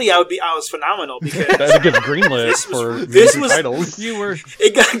 evidently I was phenomenal because that gets greenlit for titles. You were.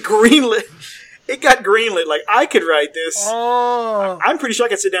 It got greenlit. It got greenlit. Like, I could write this. Oh, I'm pretty sure I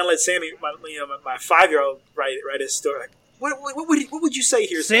could sit down and let Sammy, my 5-year-old, write a story. Like, what would you say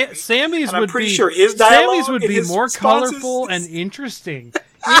here, Sammy? Sammy's I'm would pretty be, sure his dialogue Sammy's would be more responses, colorful and interesting.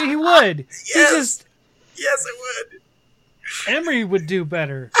 Yeah, he would. Yes, it would. Emery would do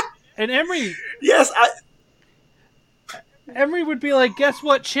better, and Emery. Yes, Emery would be like, guess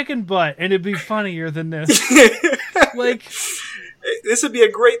what, chicken butt, and it'd be funnier than this. Like, this would be a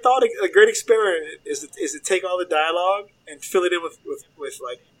great thought, a great experiment. Is to take all the dialogue and fill it in with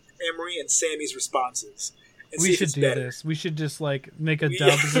like Emery and Sammy's responses. We should do this. We should just like make a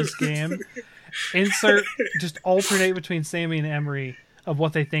dub of this game. Just alternate between Sammy and Emery of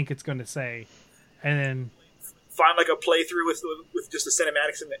what they think it's going to say, and then find like a playthrough with just the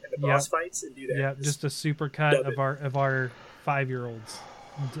cinematics and the boss fights and do that. Yeah, just a super cut of our 5-year-olds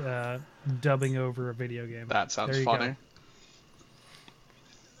dubbing over a video game. That sounds funny. Go.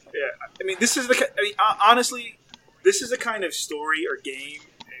 Yeah, I mean, honestly, this is the kind of story or game,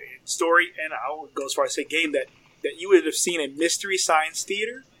 and I'll go as far as say game that you would have seen in Mystery Science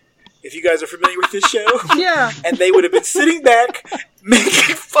Theater, if you guys are familiar with this show. Yeah. And they would have been sitting back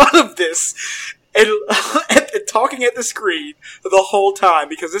making fun of this and talking at the screen the whole time,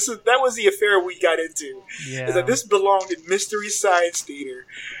 because that was the affair we got into. Yeah. Is that this belonged in Mystery Science Theater.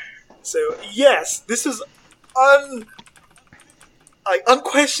 So yes, this is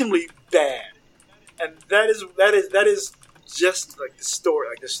unquestionably bad, and that is just like the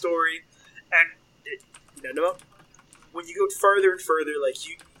story, and when you go further and further, like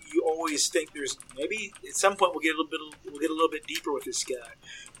you always think there's maybe at some point we'll get a little bit deeper with this guy.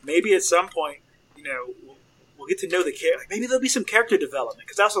 Maybe at some point, we'll get to know the character. Like maybe there'll be some character development,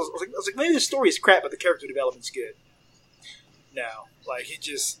 because I was like maybe the story is crap, but the character development's good. No, like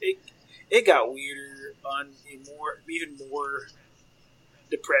it got weirder, even more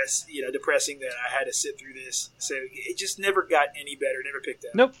depressing that I had to sit through this. So it just never got any better, never picked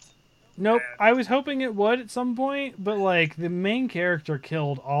up. Nope. I was hoping it would at some point, but like the main character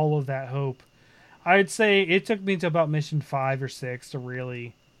killed all of that hope. I'd say it took me to about mission 5 or 6 to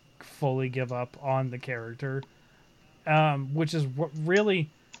really fully give up on the character, which is what really...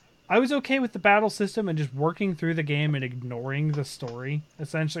 I was okay with the battle system and just working through the game and ignoring the story,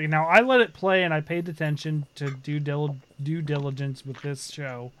 essentially. Now, I let it play and I paid attention to due diligence with this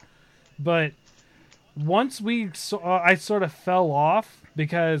show. But once I sort of fell off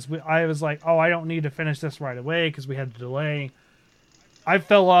because I was like, oh, I don't need to finish this right away because we had the delay. I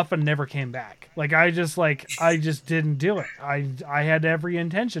fell off and never came back. I just didn't do it. I had every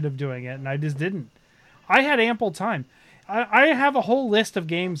intention of doing it and I just didn't. I had ample time. I have a whole list of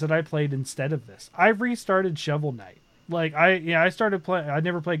games that I played instead of this. I restarted Shovel Knight. I started playing. I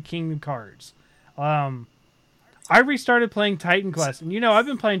never played Kingdom Cards. I restarted playing Titan Quest, and I've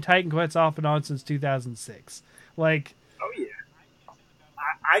been playing Titan Quest off and on since 2006. Oh yeah,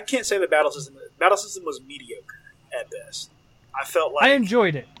 I can't say the battle system. Battle system was mediocre at best. I felt like I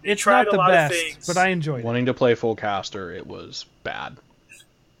enjoyed it. It's not the best, but I enjoyed it. Wanting to play full caster, it was bad.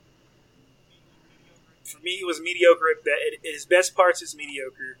 For me, it was mediocre. Its best parts is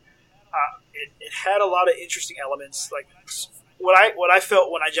mediocre. It had a lot of interesting elements. Like what I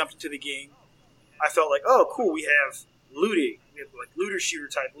felt when I jumped into the game, I felt like, oh, cool. We have looting. We have like looter shooter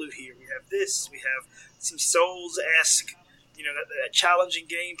type loot here. We have this. We have some Souls-esque, that challenging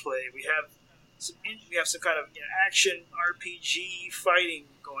gameplay. We have some kind of action RPG fighting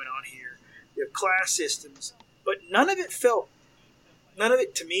going on here. We have class systems, but none of it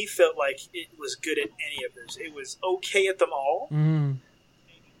to me felt like it was good at any of those. It was okay at them all. Mm.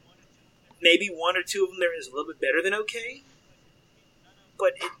 Maybe one or two of them there is a little bit better than okay,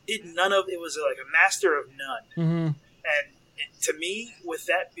 but it was like a master of none. Mm-hmm. And to me, with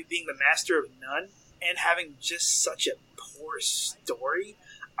that being the master of none and having just such a poor story,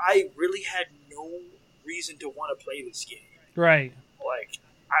 I really had no reason to want to play this game. Right. Like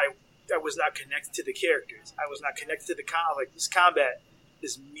I was not connected to the characters. I was not connected to the this combat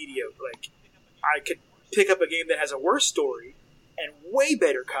is mediocre. Like I could pick up a game that has a worse story and way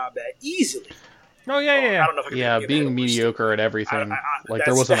better combat easily. Oh yeah. I don't know if I could being mediocre at everything.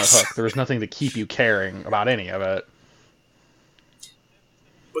 There wasn't a hook. There was nothing to keep you caring about any of it.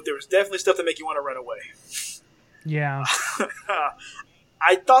 But there was definitely stuff that make you want to run away. Yeah.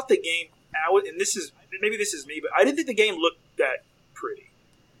 I thought the game, and this is me, but I didn't think the game looked that pretty.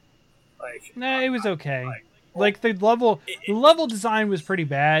 It was okay. The level design was pretty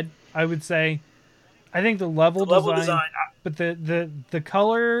bad, I would say. I think the level design but the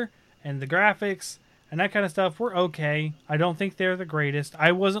color and the graphics and that kind of stuff were okay. I don't think they're the greatest.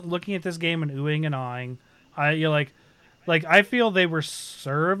 I wasn't looking at this game and oohing and ahhing. I feel they were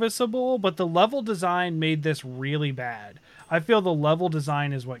serviceable, but the level design made this really bad. I feel the level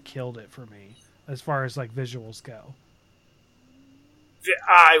design is what killed it for me, as far as visuals go.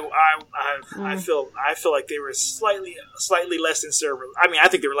 I feel like they were slightly less than serviceable. I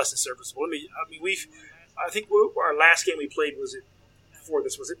think they were less than serviceable. I think our last game we played was it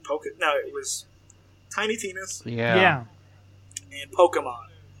Pokemon? No, it was Tiny Tina's. Yeah. And Pokemon.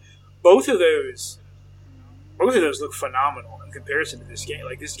 Both of those look phenomenal in comparison to this game.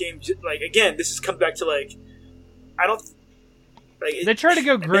 This game, again, this has come back to I don't. They tried to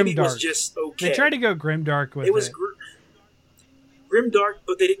go grimdark. It was just okay. They tried to go grimdark with it. It was grimdark,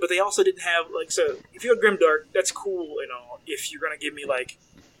 but they also didn't have so. If you're grimdark, that's cool and all. If you're gonna give me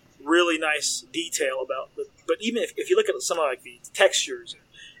really nice detail about. But even if you look at some of like the textures and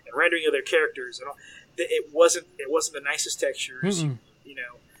rendering of their characters, and all, it wasn't the nicest textures. Mm-mm. You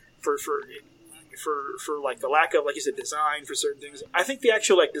know, for like the lack of, like you said, design for certain things. I think the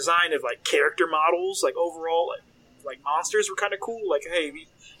actual like design of like character models, like overall, like monsters were kind of cool. Like, hey,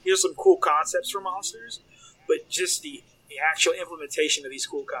 here's some cool concepts for monsters, but just the actual implementation of these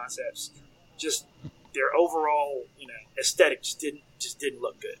cool concepts, just their overall, you know, aesthetic just didn't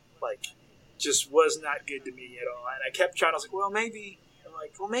look good. Like, just was not good to me at all. And I kept trying. I was like, well, maybe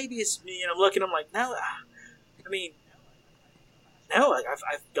it's me. And I'm looking. I'm like, no. I mean, no. Like,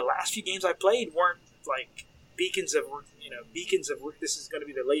 the last few games I played weren't like beacons of this is going to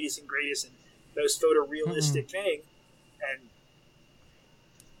be the latest and greatest and most photorealistic thing, and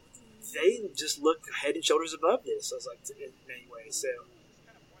they just look head and shoulders above this. I was like, anyway, so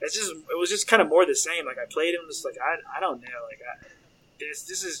it was just kind of more the same. Like, I played them, just like I don't know, like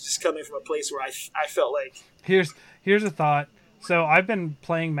this is just coming from a place where I felt like here's a thought. So I've been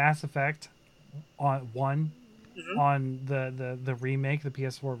playing Mass Effect on on the remake, the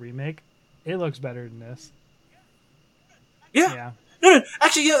PS4 remake. It looks better than this. Yeah. No,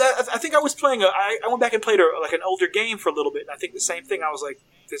 actually, yeah. I think I was playing. I went back and played like an older game for a little bit, and I think the same thing. I was like,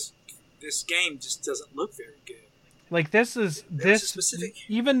 this game just doesn't look very good. Like, this specific.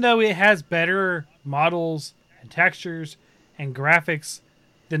 Even though it has better models and textures and graphics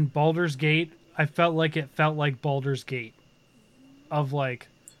than Baldur's Gate, I felt like Baldur's Gate of like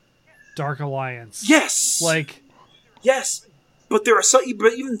Dark Alliance. Yes. Like, yes. But there's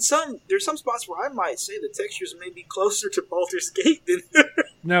some spots where I might say the textures may be closer to Baldur's Gate than.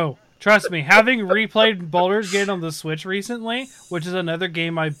 No, trust me. Having replayed Baldur's Gate on the Switch recently, which is another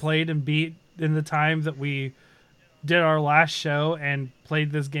game I played and beat in the time that we did our last show and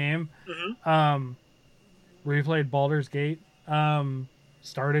played this game. Replayed Baldur's Gate.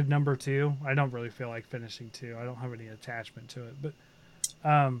 Started number 2. I don't really feel like finishing 2. I don't have any attachment to it, but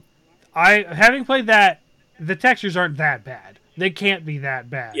having played that, the textures aren't that bad. They can't be that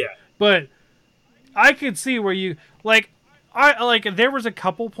bad. Yeah. But I could see where you there was a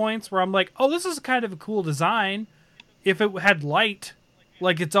couple points where I'm like, oh, this is kind of a cool design. If it had light,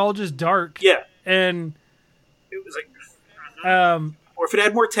 like it's all just dark. Yeah. And it was like, or if it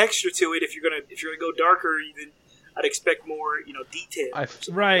had more texture to it, if you're gonna go darker, then I'd expect more, detail.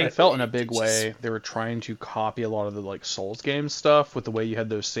 Right. I felt in a big way they were trying to copy a lot of the like Souls game stuff with the way you had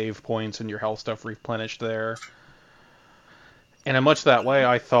those save points and your health stuff replenished there. And in much that way,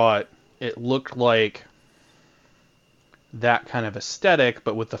 I thought it looked like that kind of aesthetic,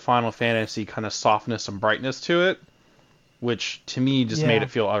 but with the Final Fantasy kind of softness and brightness to it, which to me just made it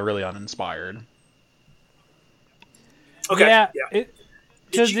feel really uninspired. Okay. Yeah.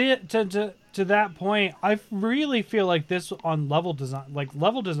 To that point, I really feel like this on level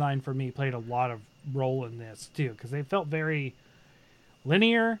design for me played a lot of role in this too, because they felt very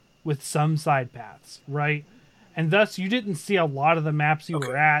linear with some side paths, right? And thus you didn't see a lot of the maps you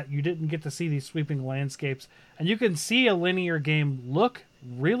were at. You didn't get to see these sweeping landscapes, and you can see a linear game look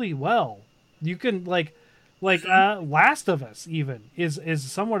really well. You can like Last of Us even is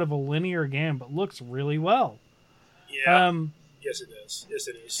somewhat of a linear game, but looks really well. Yeah. Yes,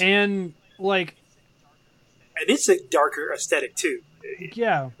 it is. And it's a darker aesthetic too.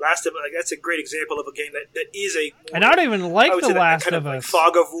 Yeah. Last of Us, that's a great example of a game that is a. And I don't even like The Last of Us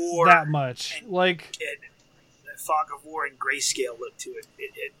Fog of War that much. And Fog of War and grayscale look to it.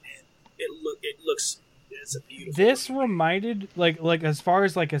 It looks. It's a beautiful. This reminded like as far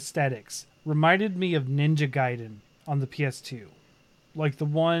as like aesthetics, reminded me of Ninja Gaiden on the PS2, like the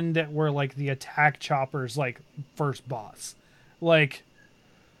one that were like the attack choppers like first boss, like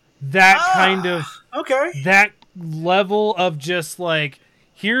that kind of that level of just like,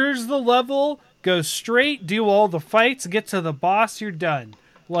 here's the level, go straight, do all the fights, get to the boss, you're done.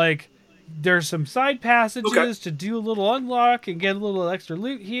 Like, there's some side passages to do a little unlock and get a little extra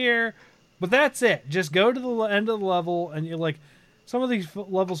loot here, but that's it. Just go to the end of the level, and you're like, some of these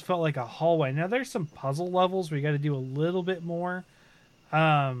levels felt like a hallway. Now there's some puzzle levels where you got to do a little bit more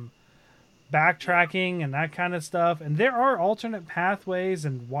backtracking and that kind of stuff, and there are alternate pathways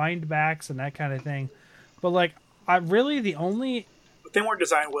and wind backs and that kind of thing, but like they weren't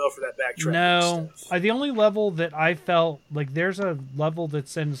designed well for that backtracking. No, stuff. The only level that I felt like, there's a level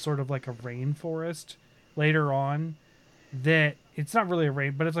that's in sort of like a rainforest later on, that it's not really a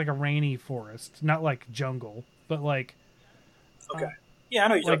rain, but it's like a rainy forest, not like jungle, but like yeah, I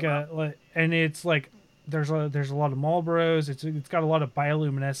know you're talking about. And it's like there's a lot of Marlboros. It's got a lot of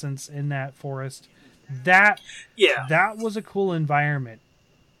bioluminescence in that forest. That was a cool environment,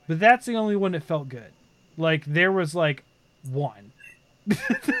 but that's the only one that felt good. Like, there was like one.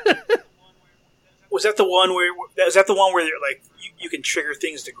 Was that the one where? Was that the one where like you can trigger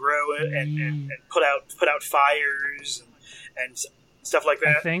things to grow and put out fires and stuff like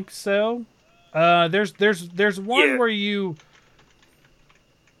that? I think so. There's one where you.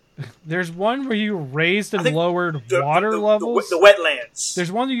 There's one where you raised and lowered water levels. The wetlands.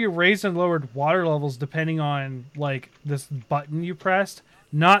 There's one where you raised and lowered water levels depending on like this button you pressed.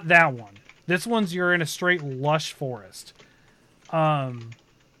 Not that one. This one's you're in a straight lush forest. And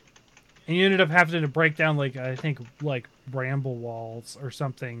you ended up having to break down like I think like bramble walls or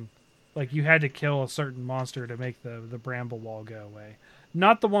something. Like you had to kill a certain monster to make the bramble wall go away.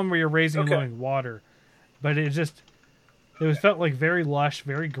 Not the one where you're raising and lowering water, but it just. It was felt like very lush,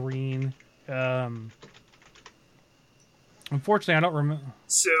 very green. Unfortunately, I don't remember.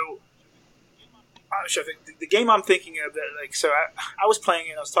 So, the game I'm thinking of that, like, so I was playing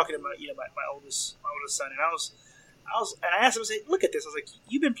it. I was talking to my oldest son, and I asked him, I said, "Look at this." I was like,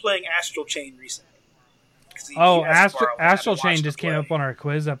 "You've been playing Astral Chain recently?" Astral Chain just came up on our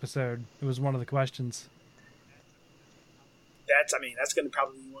quiz episode. It was one of the questions. That's going to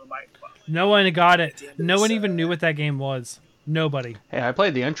probably be one of my. No one got it. No one even knew what that game was. Nobody. Hey, I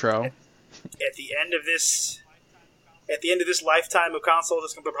played the intro. At the end of this lifetime of console,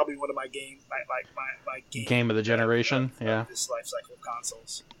 that's going to be probably one of my game of the generation. Of this life cycle of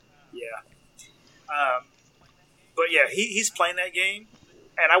consoles. Yeah. But yeah, he's playing that game,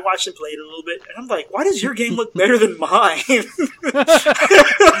 and I watched him play it a little bit, and I'm like, why does your game look better than mine?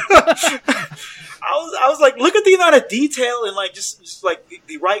 I was like, look at the amount of detail and like just like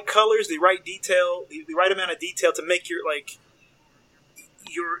the right colors, the right detail, the right amount of detail to make your like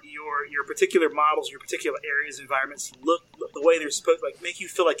your particular models, your particular areas, environments look the way they're supposed to, like make you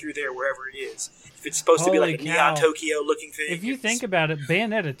feel like you're there wherever it is. If it's supposed to be like a neon Tokyo looking thing. If you think about it,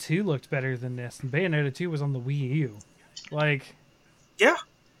 Bayonetta 2 looked better than this, and Bayonetta 2 was on the Wii U. Like, yeah,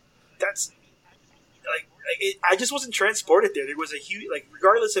 that's like I just wasn't transported there. There was a huge like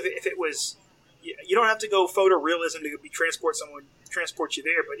regardless of if it was. You don't have to go photorealism to transport you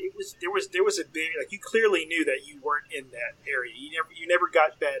there, but there was a big like you clearly knew that you weren't in that area. You never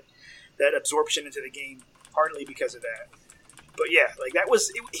got that absorption into the game, partly because of that. But yeah, like that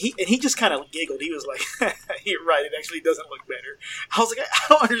was he just kind of giggled. He was like, "You're right. It actually doesn't look better." I was like, "I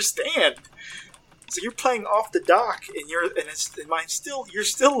don't understand." So you're playing off the dock, and mine still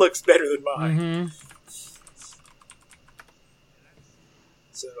looks better than mine. Mm-hmm.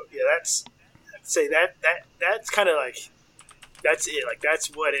 So yeah, that's kind of like that's it. Like that's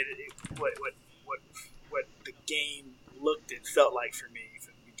what the game looked and felt like for me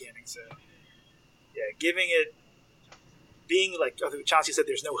from the beginning. So yeah, giving it being like Chauncey said,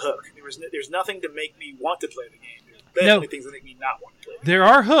 there's no hook. There's nothing to make me want to play the game. There's definitely things that make me not want to play. There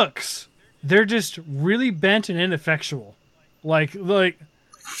are hooks. They're just really bent and ineffectual. Like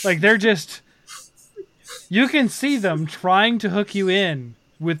they're just. You can see them trying to hook you in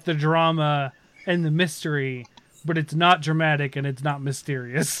with the drama and the mystery, but it's not dramatic and it's not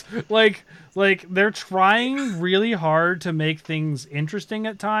mysterious. Like they're trying really hard to make things interesting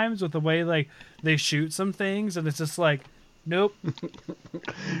at times with the way like they shoot some things, and it's just like, nope.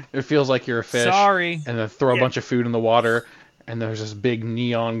 It feels like you're a fish. Sorry. And then throw a bunch of food in the water, and there's this big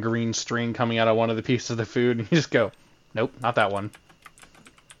neon green string coming out of one of the pieces of the food, and you just go, nope, not that one.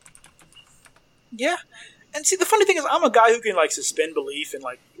 Yeah. And see, the funny thing is, I'm a guy who can like suspend belief and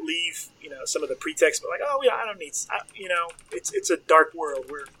like leave, some of the pretext, but like, oh yeah, I don't need, it's a dark world.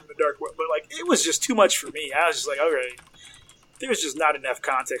 We're in a dark world, but like, it was just too much for me. I was just like, all right, there was just not enough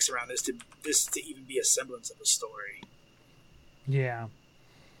context around this to even be a semblance of a story. Yeah.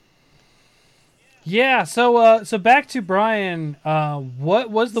 Yeah. So back to Brian. What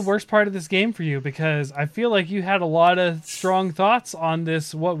was the worst part of this game for you? Because I feel like you had a lot of strong thoughts on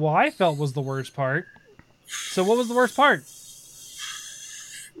this. What I felt was the worst part. So what was the worst part?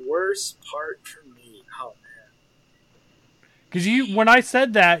 Worst part for me? Oh, man. Because when I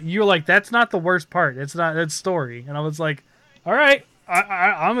said that, you were like, that's not the worst part. It's not, it's story. And I was like, all right,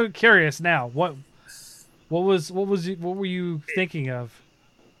 I'm curious now. What were you thinking of?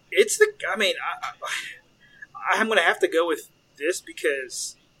 I'm going to have to go with this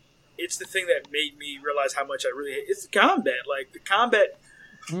because it's the thing that made me realize how much I really hate. It's the combat. Like, the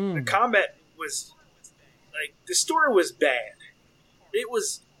combat was... Like, the story was bad. It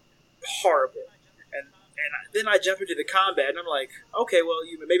was horrible. And then I jump into the combat, and I'm like, okay, well,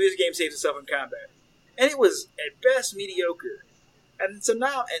 maybe this game saves itself in combat. And it was, at best, mediocre. And so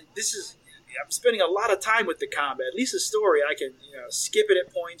now, I'm spending a lot of time with the combat. At least the story, I can, skip it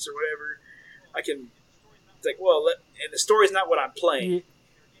at points or whatever. I can, it's like, and the story's not what I'm playing.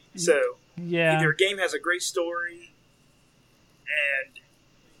 So, yeah. either a game has a great story,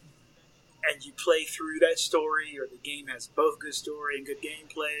 and you play through that story, or the game has both good story and good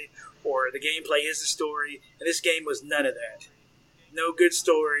gameplay, or the gameplay is the story. And this game was none of that. No good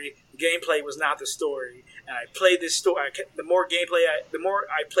story. The gameplay was not the story. And I played this story. The more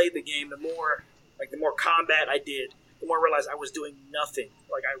I played the game, the more combat I did, the more I realized I was doing nothing.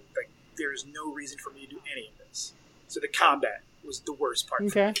 There's no reason for me to do any of this. So the combat was the worst part.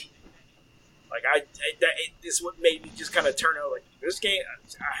 Okay. This is what made me just kind of turn out. Like, this game,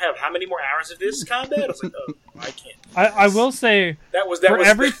 I have how many more hours of this combat? I was like, oh, I can't. I will say, that was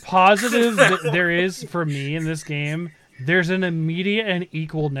every positive that there is for me in this game, there's an immediate and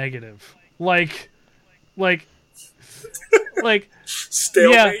equal negative. Like,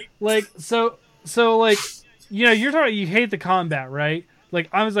 stalemate. Yeah, so you're talking. You hate the combat, right? Like,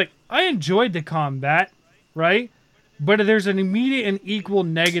 I was like, I enjoyed the combat, right? But there's an immediate and equal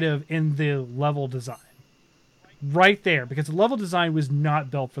negative in the level design. Right there. Because the level design was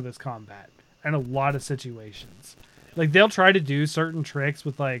not built for this combat. In a lot of situations. Like, they'll try to do certain tricks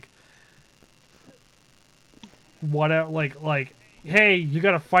with, like... hey, you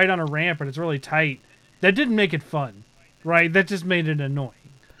gotta fight on a ramp and it's really tight. That didn't make it fun. Right? That just made it annoying.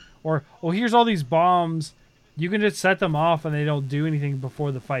 Or, here's all these bombs. You can just set them off and they don't do anything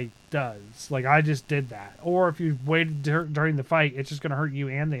before the fight does. Like, I just did that. Or if you waited during the fight, it's just going to hurt you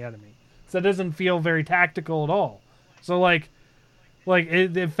and the enemy. So that doesn't feel very tactical at all. So,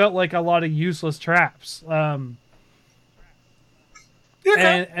 it felt like a lot of useless traps. And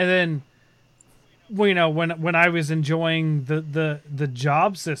then, when I was enjoying the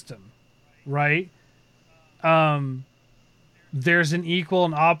job system, right? There's an equal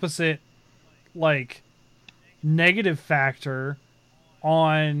and opposite, negative factor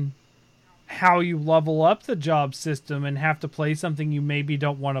on how you level up the job system and have to play something you maybe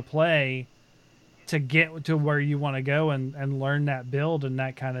don't want to play to get to where you want to go and learn that build and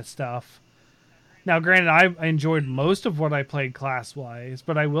that kind of stuff. Now, granted, I enjoyed most of what I played class-wise,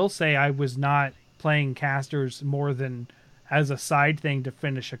 but I will say I was not playing casters more than as a side thing to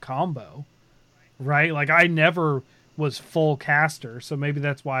finish a combo, right? Like, I never was full caster, so maybe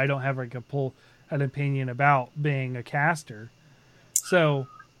that's why I don't have an opinion about being a caster. So,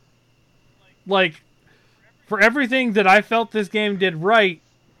 for everything that I felt this game did right,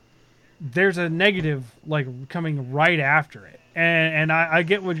 there's a negative, coming right after it. And I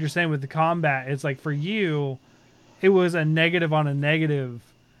get what you're saying with the combat. It's like, for you, it was a negative on a negative,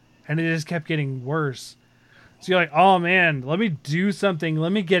 and it just kept getting worse. So you're like, oh man, let me do something.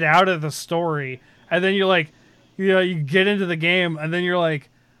 Let me get out of the story. And then you're like, you get into the game, and then you're like,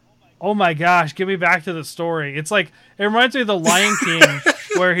 oh my gosh, get me back to the story. It's like, it reminds me of the Lion King,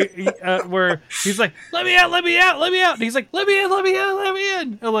 where he's like, let me out. And he's like, let me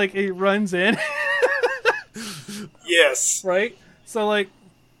in. And he runs in. Yes. Right? So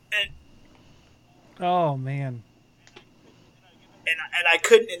oh man. And I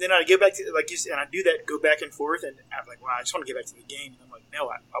couldn't, and then I get back to, and I do that, go back and forth, and I'm like, wow, I just want to get back to the game. And I'm like, no,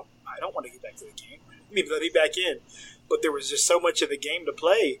 I don't want to get back to the game. Let me back in. But there was just so much of the game to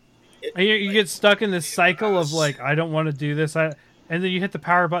play. And you get stuck in this cycle of I don't want to do this. And then you hit the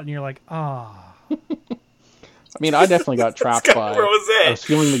power button and you're like, ah. I mean, I definitely got trapped by, I was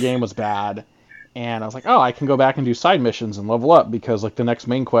feeling the game was bad. And I was like, oh, I can go back and do side missions and level up because the next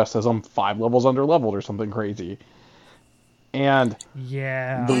main quest says I'm 5 levels under leveled or something crazy. And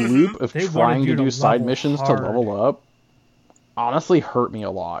yeah, the loop of trying to do side missions to level up honestly hurt me a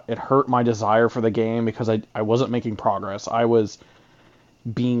lot. It hurt my desire for the game because I wasn't making progress. I was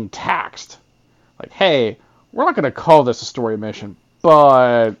being taxed. Like, hey, we're not going to call this a story mission,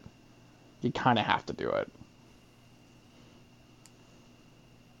 but you kind of have to do it.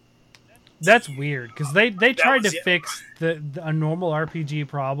 That's weird, because they tried to fix a normal RPG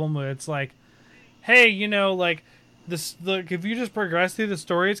problem where it's like, hey, if you just progress through the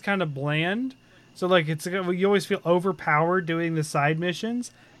story, it's kind of bland. So, you always feel overpowered doing the side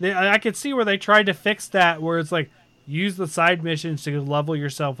missions. I could see where they tried to fix that, where it's use the side missions to level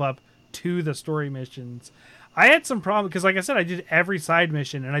yourself up to the story missions. I had some problem, because like I said, I did every side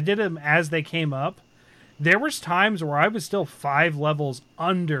mission, and I did them as they came up. There was times where I was still 5 levels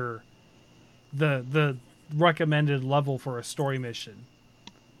under the recommended level for a story mission.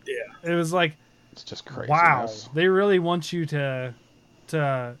 Yeah. It was it's just crazy. Wow, they really want you to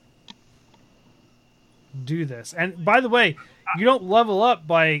do this. And by the way, you don't level up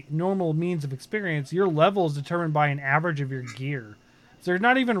by normal means of experience. Your level is determined by an average of your gear. So there's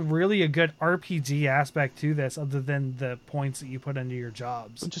not even really a good RPG aspect to this other than the points that you put into your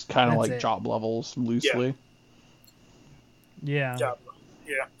jobs. It's just kind of like job levels, loosely. Yeah.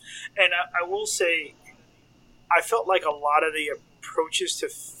 Yeah. And I will say, I felt like a lot of the approaches to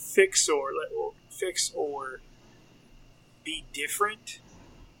fix or be different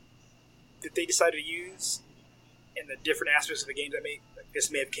that they decided to use in the different aspects of the game that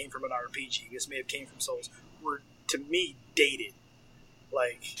this may have came from an RPG, this may have came from Souls, were to me dated.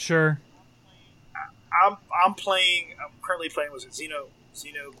 Like, Sure. I'm currently playing, was it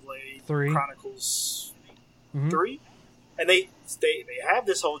Xenoblade 3. Chronicles Mhm. 3, and they have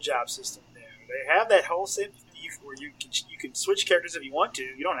this whole job system there. They have that whole set where you can switch characters if you want to.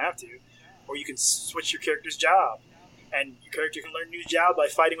 You don't have to, or you can switch your character's job, and your character can learn a new job by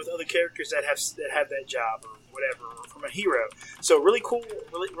fighting with other characters that have that job or whatever, or from a hero. So really cool,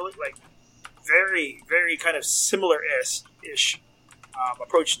 really like very very kind of similar ish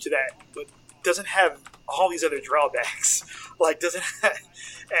approach to that, but doesn't have all these other drawbacks. Like doesn't have,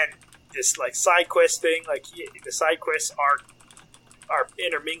 and this like side quest thing. Like the side quests are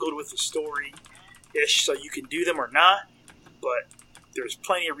intermingled with the story ish, so you can do them or not. But there's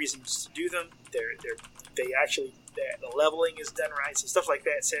plenty of reasons to do them. The leveling is done right, so stuff like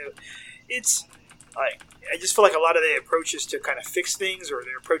that. So it's like I just feel like a lot of the approaches to kind of fix things or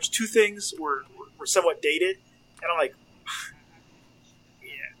their approach to things were somewhat dated, and I'm like,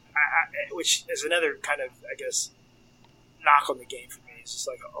 which is another kind of, I guess, knock on the game for me. It's just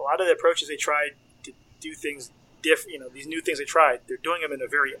like a lot of the approaches they tried to do things different. These new things they tried, they're doing them in a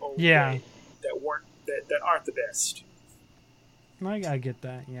very old way that aren't the best. I get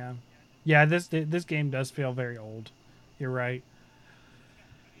that. Yeah. Yeah. This game does feel very old. You're right.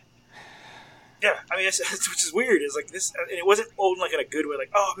 Yeah, I mean, which is weird. Is like this, and it wasn't old like in a good way.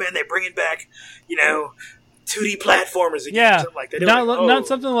 Like, oh man, they're bringing back, 2D platformers again. Yeah, something like that. Not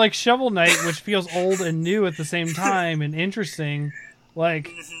something like Shovel Knight, which feels old and new at the same time and interesting.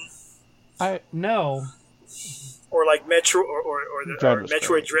 Like, no. Or like Metro or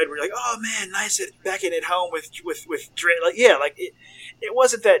Metroid Dread, where you're like, oh man, nice back in at home with Dread. Like, yeah, like it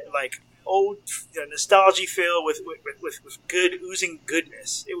wasn't that like old nostalgia feel with good oozing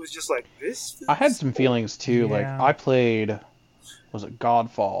goodness. It was just like this. I had some feelings too. Yeah. Like I played, was it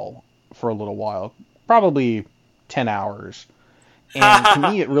Godfall for a little while, probably 10 hours, and to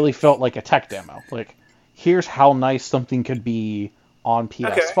me it really felt like a tech demo. Like, here's how nice something could be on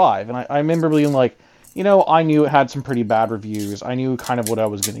PS5, and I remember being like, I knew it had some pretty bad reviews. I knew kind of what I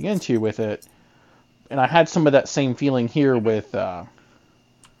was getting into with it, and I had some of that same feeling here with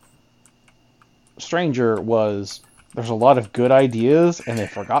Stranger. Was there's a lot of good ideas and they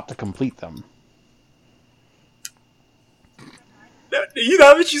forgot to complete them. You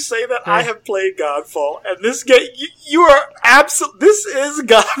know that you say that? I have played Godfall, and this game, you are this is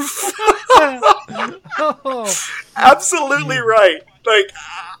Godfall. Absolutely right. Like,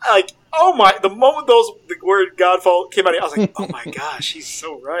 oh my! The moment the word Godfall came out, I was like, oh my gosh, he's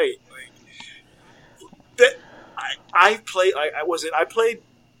so right. Like that. I played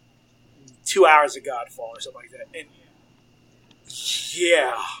 2 hours of Godfall or something like that, and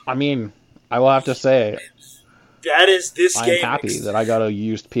yeah. I mean, I will have to say, that is this game. I'm happy that I got a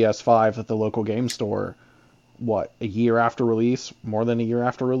used PS5 at the local game store. What, a year after release? More than a year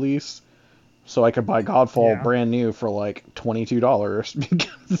after release? So I could buy Godfall brand new for like $22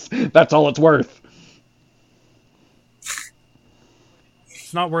 because that's all it's worth.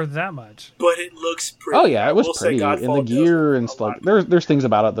 It's not worth that much. But it looks pretty. Oh yeah, it was pretty. And the gear and stuff. There's things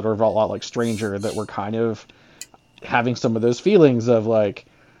about it that are a lot like Stranger that were kind of having some of those feelings of like,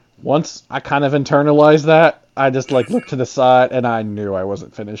 once I kind of internalized that, I just like looked to the side and I knew I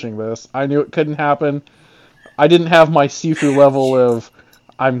wasn't finishing this. I knew it couldn't happen. I didn't have my Sifu level of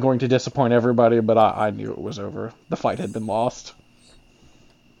I'm going to disappoint everybody, but I knew it was over. The fight had been lost.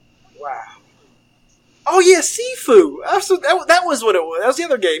 Wow. Oh yeah, Sifu. That was what it was. That was the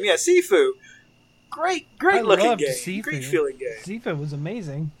other game. Yeah, Sifu. Great looking game. Sifu. Great feeling game. Sifu was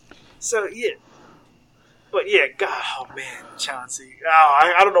amazing. So yeah. But yeah, God, oh man, Chauncey.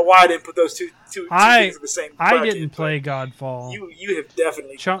 Oh, I don't know why I didn't put those two things in the same bucket. I didn't play Godfall. You have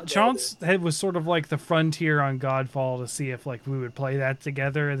definitely. Chauncey was sort of like the frontier on Godfall to see if like we would play that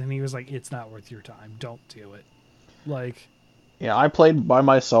together, and then he was like, "It's not worth your time. Don't do it." Like, yeah, I played by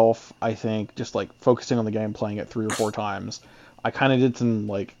myself. I think just like focusing on the game, playing it 3 or 4 times. I kind of did some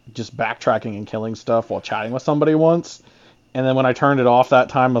like just backtracking and killing stuff while chatting with somebody once, and then when I turned it off that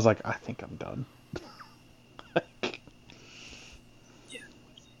time, I was like, I think I'm done.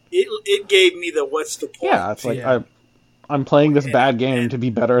 It gave me the what's the point? Yeah, it's like I'm playing this bad game to be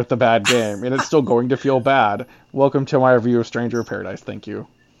better at the bad game, and it's still going to feel bad. Welcome to my review of Stranger of Paradise. Thank you.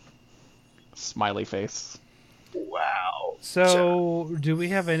 Smiley face. Wow. So, do we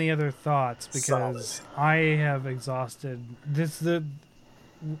have any other thoughts? Because Solid. I have exhausted this.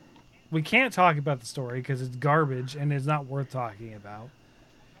 we can't talk about the story because it's garbage and it's not worth talking about.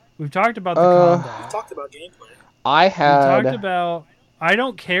 We've talked about the We combat. talked about gameplay. I We talked had about. I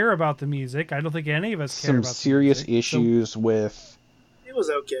don't care about the music. I don't think any of us care some about serious the music. issues with It was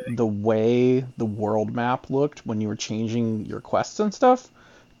okay. the way the world map looked when you were changing your quests and stuff,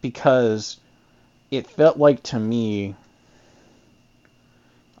 because it felt like to me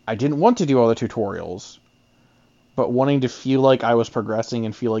I didn't want to do all the tutorials, but wanting to feel like I was progressing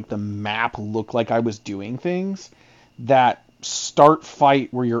and feel like the map looked like I was doing things. That start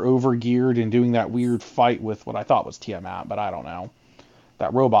fight where you're overgeared and doing that weird fight with what I thought was Tiamat, but I don't know.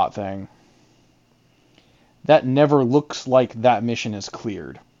 That robot thing. That never looks like that mission is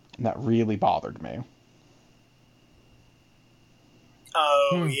cleared. And that really bothered me.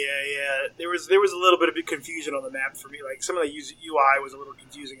 Oh yeah. There was a little bit of confusion on the map for me. Like some of the UI was a little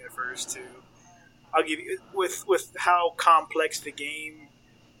confusing at first too. I'll give you with how complex the game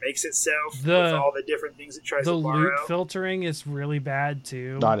makes itself with all the different things it tries to borrow. The loot filtering is really bad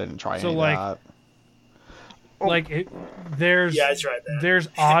too. I didn't try any of that. There's I tried that. There's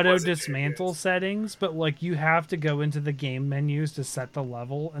It auto wasn't very dismantle good. settings, but like you have to go into the game menus to set the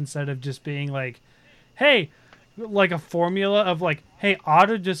level instead of just being like, hey, like a formula of like, hey,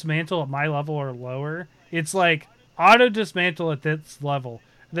 auto dismantle at my level or lower. It's like auto dismantle at this level.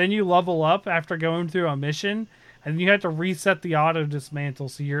 Then you level up after going through a mission, and you have to reset the auto dismantle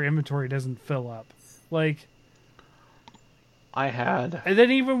so your inventory doesn't fill up. Like, and then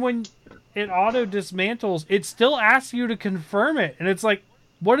even when it auto dismantles, it still asks you to confirm it, and it's like,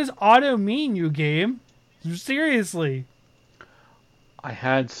 what does auto mean, you game? Seriously. I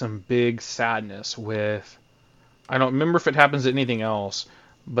had some big sadness with, I don't remember if it happens to anything else,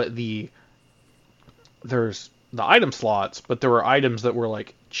 but there's the item slots, but there were items that were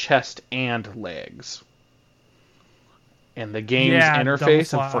like chest and legs. And the game's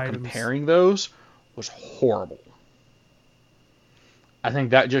interface and for comparing those was horrible. I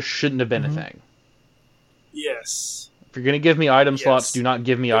think that just shouldn't have been a thing. Yes. If you're going to give me item slots, do not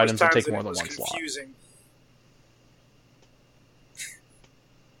give me items that take times more it than was one slot. confusing.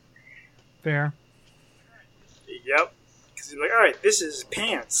 Fair. Yep. Because you're like, all right, this is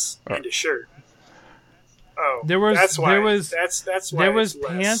pants and a shirt. Oh, There was that's why. there was that's why there was it's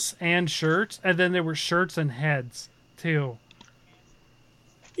less. pants and shirts, and then there were shirts and heads too.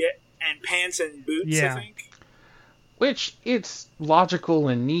 Yeah, and pants and boots. Yeah. I think. Which, it's logical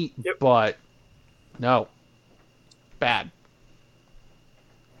and neat, Yep. but no. Bad.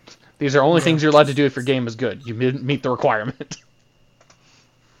 These are only things you're allowed to do if your game is good. You didn't meet the requirement.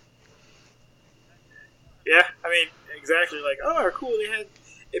 Yeah, I mean, exactly. Like, oh, cool.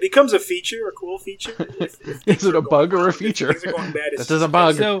 It becomes a feature, a cool feature. If Is things it are a going bug or wrong. a If feature? Things are going bad. It's This is a just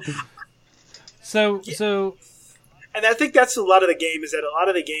bug. So And I think that's a lot of the game. Is that a lot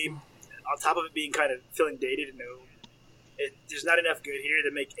of the game, on top of it being kind of feeling dated and old, there's not enough good here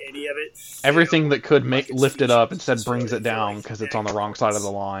to make any of it. Everything that could like it's lift it up features. instead It's brings really it down like because it's on the wrong side of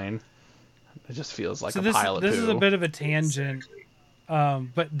the line. It just feels like a pile of this poo. is a bit of a tangent.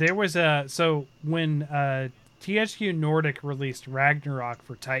 But there was when THQ Nordic released Ragnarok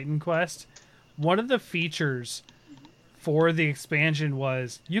for Titan Quest, one of the features for the expansion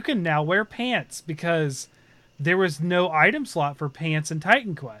was you can now wear pants because there was no item slot for pants in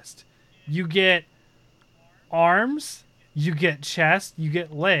Titan Quest. You get arms, you get chest, you get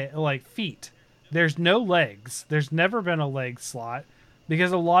feet. There's no legs. There's never been a leg slot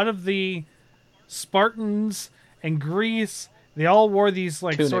because a lot of the Spartans and Greece, they all wore these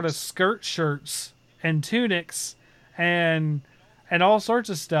Tunics. sort of skirt shirts and tunics and all sorts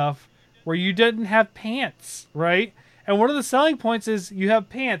of stuff where you didn't have pants, right? And one of the selling points is you have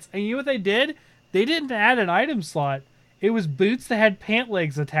pants. And you know what they did? They didn't add an item slot. It was boots that had pant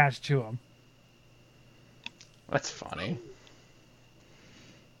legs attached to them. That's funny.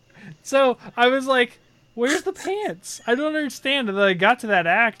 So I was like, where's the pants? I don't understand. And then I got to that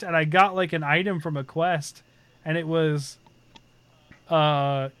act and I got like an item from a quest and it was,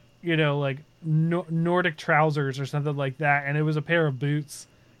 Nordic trousers or something like that. And it was a pair of boots.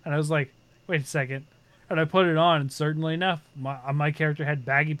 And I was like, wait a second. And I put it on and certainly enough, my character had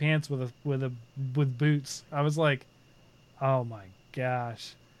baggy pants with boots. I was like, oh my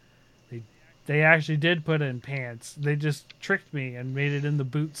gosh. They actually did put in pants. They just tricked me and made it in the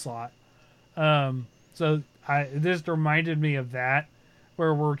boot slot. So this reminded me of that,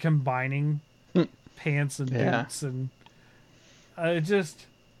 where we're combining pants and boots, and like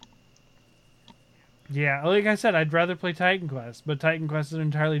I said, I'd rather play Titan Quest, but Titan Quest is an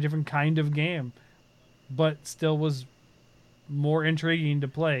entirely different kind of game, but still was more intriguing to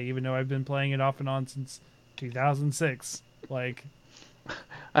play, even though I've been playing it off and on since 2006. Like,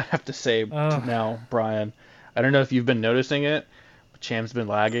 I have to say Ugh. now, Brian, I don't know if you've been noticing it, but Cham's been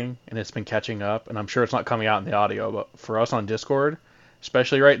lagging and it's been catching up, and I'm sure it's not coming out in the audio, but for us on Discord,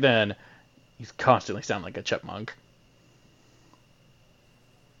 especially right then, he's constantly sounding like a chipmunk.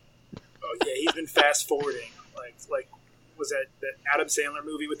 Oh yeah, he's been fast forwarding. Like was that Adam Sandler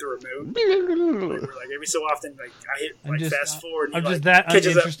movie with the remote? Where, like every so often, like I hit like fast forward. And I'm he, just like, that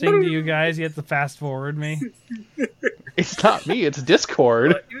catches uninteresting up. to you guys. You have to fast forward me. It's not me, it's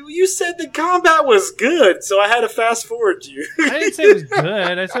Discord. You said the combat was good, so I had to fast forward you. I didn't say it was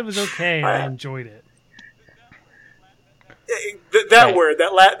good. I said it was okay. I enjoyed it. That word,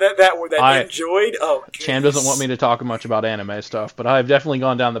 that word, that enjoyed. Oh, Cham doesn't want me to talk much about anime stuff, but I've definitely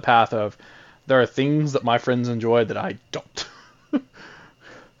gone down the path of there are things that my friends enjoy that I don't.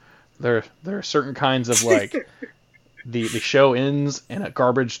 there are certain kinds of like the show ends in a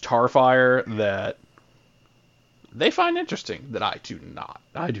garbage tar fire that they find interesting that I do not.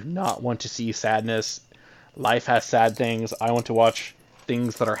 I do not want to see sadness. Life has sad things. I want to watch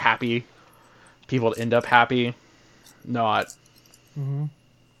things that are happy. People end up happy. Not,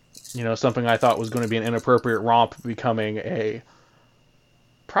 something I thought was going to be an inappropriate romp becoming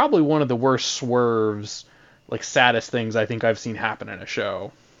probably one of the worst swerves, like saddest things I think I've seen happen in a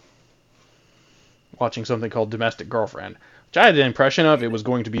show. Watching something called Domestic Girlfriend, which I had the impression of it was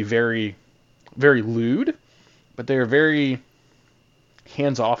going to be very, very lewd, but they were very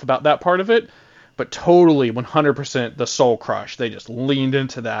hands-off about that part of it, but totally 100% the soul crush. They just leaned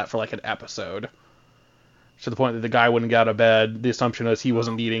into that for like an episode. To the point that the guy wouldn't get out of bed. The assumption is he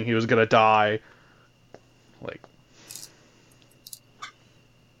wasn't eating, he was gonna die. Like,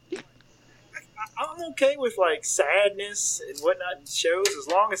 I'm okay with like sadness and whatnot in shows as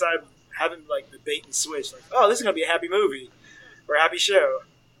long as I'm having like the bait and switch. Like, oh, this is gonna be a happy movie or a happy show.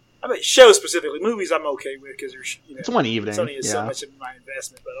 I mean, shows specifically. Movies I'm okay with because there's it's one evening. It's only so much of my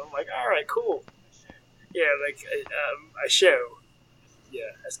investment, but I'm like, all right, cool. Yeah, like a show.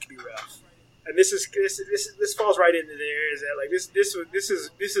 Yeah, that's gonna be rough. And this falls right into there. Is that like this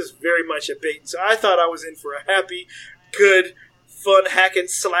is very much a bait. So I thought I was in for a happy, good, fun hack and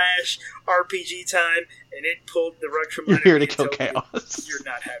slash RPG time, and it pulled the rug from under me. You're here to kill chaos. You're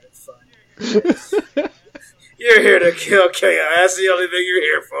not having fun. You're here to kill chaos. That's the only thing you're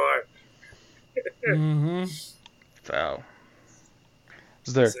here for. Mm-hmm. So,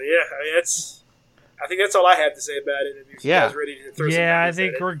 is there? So yeah, I mean I think that's all I have to say about it. If you guys ready to throw some I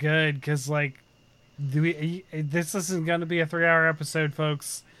think we're good because this isn't going to be a 3-hour episode,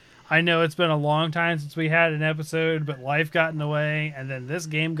 folks. I know it's been a long time since we had an episode, but life got in the way, and then this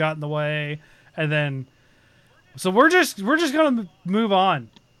game got in the way, and then so we're just going to move on,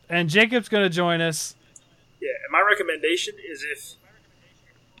 and Jacob's going to join us. Yeah, and my recommendation is if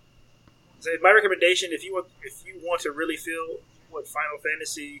you want to really feel what Final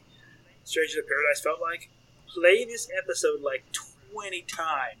Fantasy Strangers of Paradise felt like, play this episode like 20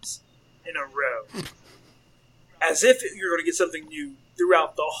 times in a row. As if you're going to get something new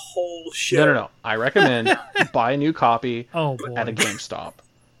throughout the whole show. No. I recommend buy a new copy at a GameStop.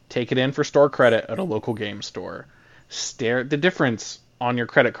 Take it in for store credit at a local game store. Stare at the difference on your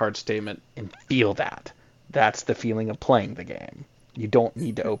credit card statement and feel that. That's the feeling of playing the game. You don't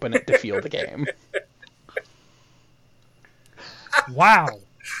need to open it to feel the game. Wow.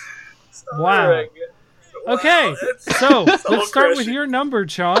 Wow. Okay, so let's start with your number,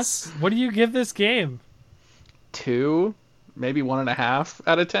 Chauce. What do you give this game? 2, maybe 1.5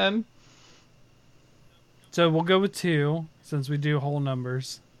 out of 10. So we'll go with 2 since we do whole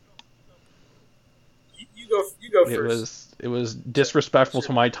numbers. You go first. It was disrespectful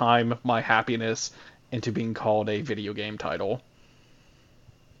to my time, my happiness, and to being called a video game title.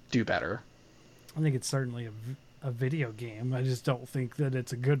 Do better. I think it's certainly a video game. I just don't think that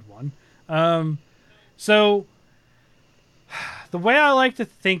it's a good one. So the way I like to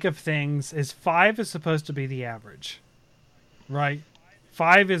think of things is 5 is supposed to be the average, right?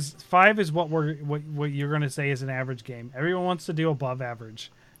 5 is what you're going to say is an average game. Everyone wants to do above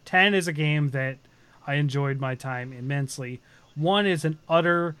average. 10 is a game that I enjoyed my time immensely. 1 is an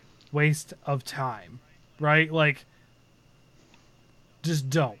utter waste of time, right? Like, just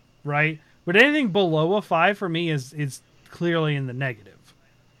don't, right? But anything below a 5 for me is clearly in the negative,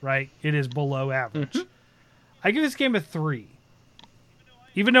 right? It is below average. Mm-hmm. I give this game a 3.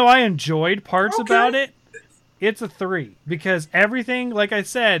 Even though I enjoyed parts about it, it's a 3. Because everything, like I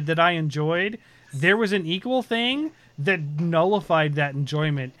said, that I enjoyed, there was an equal thing that nullified that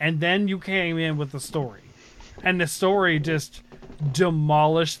enjoyment. And then you came in with the story. And the story just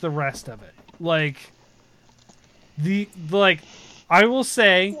demolished the rest of it. I will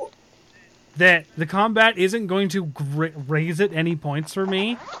say that the combat isn't going to raise it any points for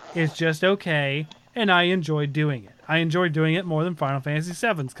me. It's just okay, and I enjoyed doing it. I enjoyed doing it more than Final Fantasy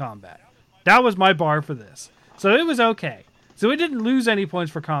VII's combat. That was my bar for this. So it was okay. So it didn't lose any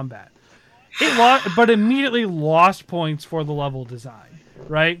points for combat. It lost, but immediately lost points for the level design,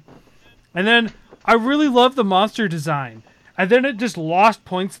 right? And then I really love the monster design. And then it just lost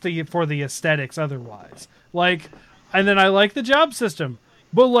points for the aesthetics otherwise. Like, and then I like the job system.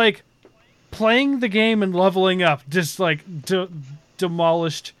 But, like, playing the game and leveling up just, like,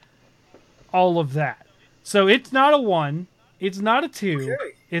 demolished all of that. So it's not a 1. It's not a 2.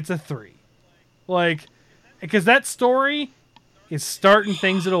 Okay. It's a 3. Like, because that story is starting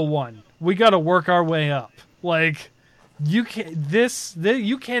things at a 1. We got to work our way up. Like, you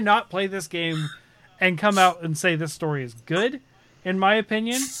cannot play this game and come out and say this story is good, in my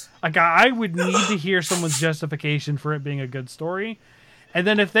opinion. Like, I would need to hear someone's justification for it being a good story. And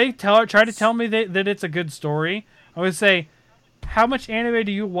then if they try to tell me that it's a good story, I would say, how much anime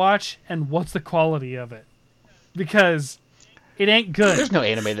do you watch and what's the quality of it? Because it ain't good. There's no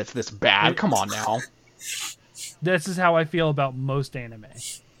anime that's this bad. Come on now. This is how I feel about most anime.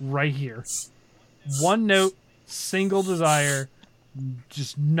 Right here. One note, single desire,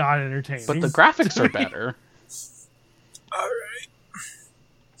 just not entertaining. But the graphics are better. All right.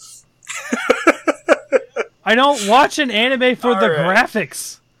 I don't watch an anime for the All right.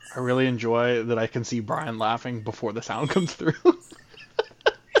 graphics. I really enjoy that I can see Brian laughing before the sound comes through.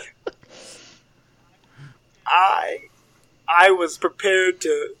 I was prepared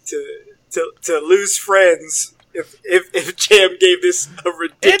to lose friends if Jam gave this a It's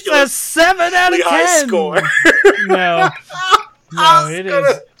ridiculous a 7 out of 10. high score. No, it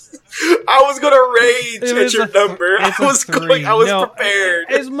is. I was gonna rage It at was your number. it's I a was 3. I was No,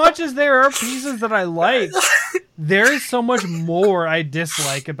 prepared. As much as there are pieces that I like, there is so much more I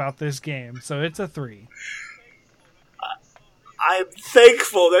dislike about this game. So it's a 3. I'm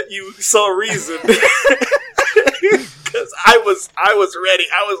thankful that you saw reason. Because I was ready.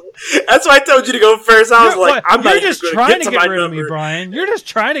 That's why I told you to go first. I was I'm not You're just even trying get to my get rid of me, number. Brian. You're just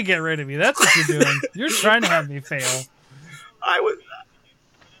trying to get rid of me. That's what you're doing. You're trying to have me fail. I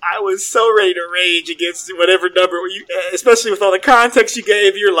was so ready to rage against whatever number you, especially with all the context you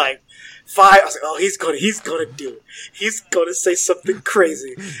gave. You're like 5. I was like, oh, he's gonna do it. He's gonna say something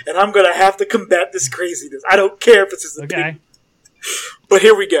crazy, and I'm gonna have to combat this craziness. I don't care if it's his Okay. opinion. But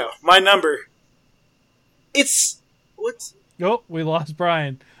here we go. My number. It's what's Nope, we lost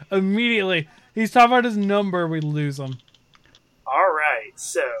Brian. Immediately. He's talking about his number, we lose him. all right.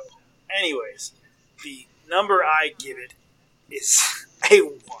 So, anyways, the number I give it is a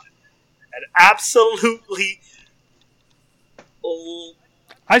 1. An absolutely.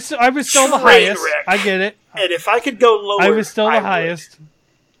 I was still the Train highest. wreck. I get it. And if I could go lower, I was still the would. highest.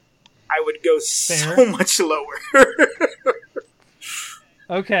 I would go Fair. so much lower.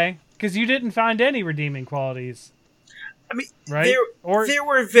 Okay, because you didn't find any redeeming qualities. I mean, Right? there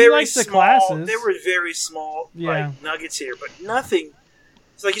were you very liked the small. classes. There were very small Yeah. like nuggets here, but nothing.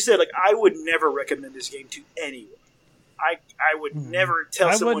 It's like you said. Like I would never recommend this game to anyone. I would never tell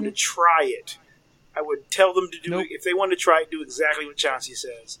I someone wouldn't. to try it. I would tell them to do Nope. it if they want to try it. Do exactly what Chauncey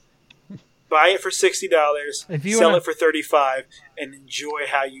says. Buy it for $60. If you Sell wanna- it for $35, and enjoy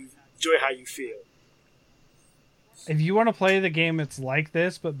how you feel. If you want to play the game that's like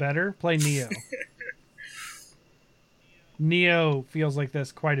this but better, play Neo. Neo feels like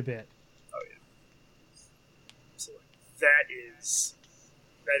this quite a bit. So that is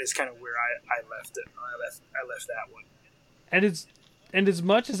kind of where I left it. I left that one. And as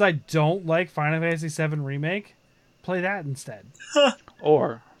much as I don't like Final Fantasy VII Remake, play that instead.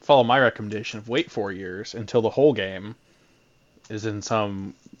 Or follow my recommendation of wait 4 years until the whole game is in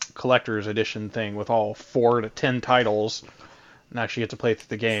some collector's edition thing with all 4 to 10 titles and actually get to play through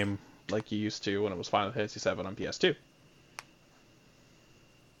the game like you used to when it was Final Fantasy VII on PS2.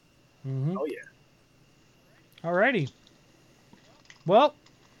 Mm-hmm. Oh yeah. Alrighty. Well,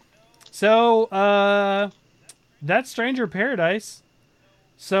 so that's Stranger of Paradise.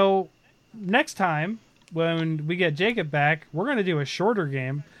 So next time when we get Jacob back, we're going to do a shorter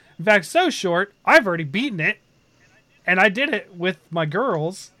game. In fact, so short, I've already beaten it. And I did it with my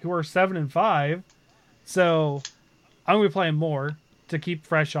girls, who are 7 and 5. So I'm going to be playing more to keep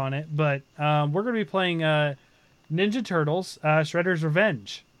fresh on it. But we're going to be playing Ninja Turtles, Shredder's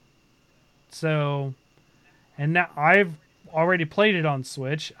Revenge. So, and now I've already played it on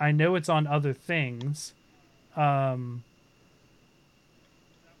Switch. I know it's on other things.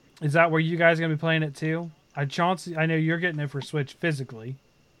 Is that where you guys are going to be playing it too? Chauncey, I know you're getting it for Switch physically.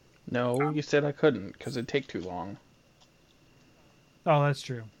 No, you said I couldn't because it'd take too long. Oh, that's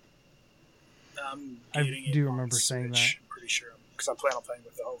true. I getting it do on remember saying Switch, I'm pretty sure, because I'm planning on playing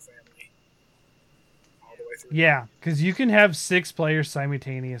with the whole family all the way through. Yeah, because you can have 6 players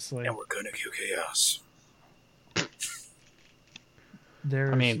simultaneously. And we're gonna kill chaos.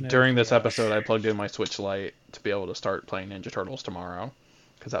 There's I mean, no during this chaos. episode, I plugged in my Switch Lite to be able to start playing Ninja Turtles tomorrow,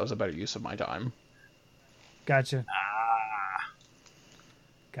 because that was a better use of my time. Gotcha. Ah,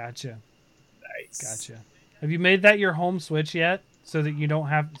 Gotcha. nice. Gotcha. Have you made that your home Switch yet? So that you don't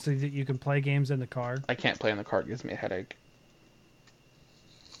have, so that you can play games in the car? I can't play in the car; it gives me a headache.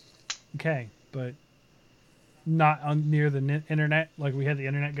 Okay, but not on near the internet. Like we had the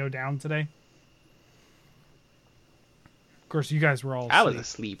internet go down today. Of course, you guys were all I was asleep,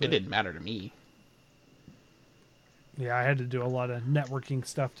 asleep. but- It didn't matter to me. Yeah, I had to do a lot of networking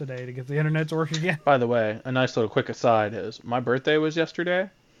stuff today to get the internet to work again. By the way, a nice little quick aside is my birthday was yesterday,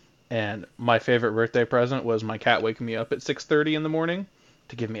 and my favorite birthday present was my cat waking me up at 6:30 in the morning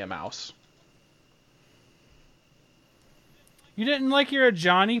to give me a mouse. You didn't like your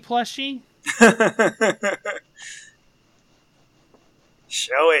Johnny plushie?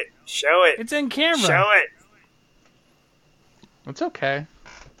 Show it. Show it. It's in camera. Show it. It's okay.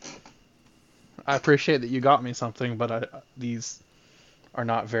 I appreciate that you got me something, but these are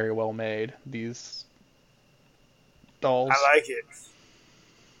not very well made. These dolls. I like it.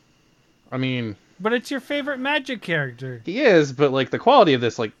 I mean, But it's your favorite Magic character. he is, but like the quality of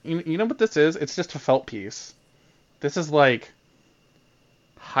this, like you know what this is? It's just a felt piece. This is like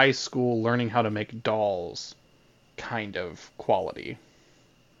high school learning how to make dolls kind of quality.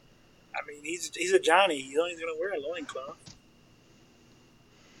 I mean, he's a Johnny. He's only gonna wear a loincloth.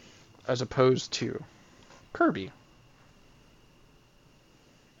 As opposed to Kirby.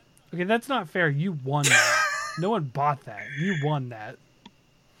 Okay, that's not fair. You won that. No one bought that. You won that.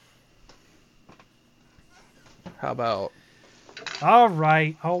 How about All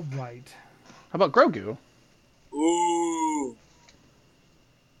right. All right. Grogu? Ooh.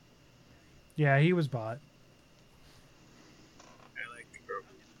 Yeah, he was bought. I like the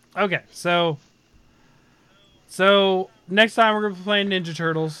Grogu. Okay, so next time we're gonna be playing Ninja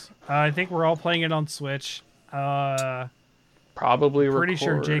Turtles. I think we're all playing it on Switch. Probably Pretty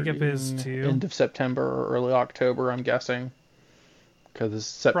sure Jacob is recording too. End of September or early October, I'm guessing. Because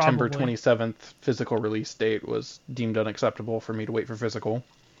September Probably. 27th physical release date was deemed unacceptable for me to wait for physical.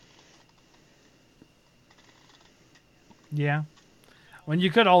 Yeah. When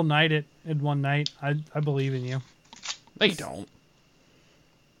you could all night it in one night, I believe in you. No, you don't.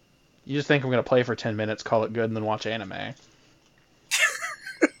 You just think I'm going to play for 10 minutes, call it good, and then watch anime.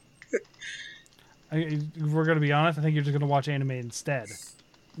 If we're gonna be honest, I think you're just gonna watch anime instead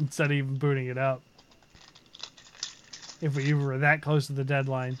of even booting it up. If we were that close to the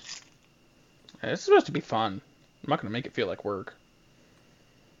deadline. It's supposed to be fun. I'm not going to make it feel like work.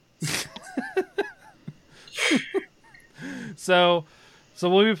 So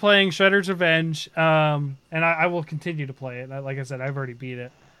we'll be playing Shredder's Revenge, and I will continue to play it. Like I said, I've already beat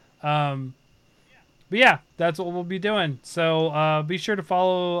it. But yeah, that's what we'll be doing. So be sure to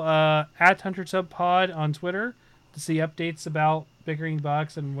follow at HunterSubPod on Twitter to see updates about Bickering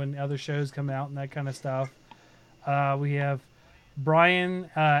Bucks and when other shows come out and that kind of stuff. We have Brian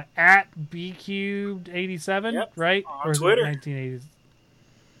at bcubed87, Yep, right? on Or is it Twitter. 1980s?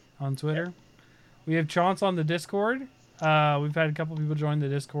 On Twitter. We have Chance on the Discord. We've had a couple people join the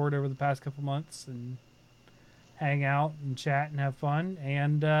Discord over the past couple months and hang out and chat and have fun.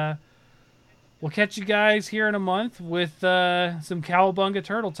 And we'll catch you guys here in a month with some Cowabunga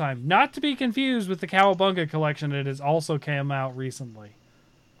Turtle Time. Not to be confused with the Cowabunga collection that has also come out recently.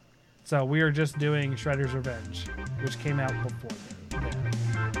 So we are just doing Shredder's Revenge, which came out before the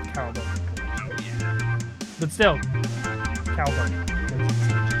Cowabunga collection. But still, Cowabunga.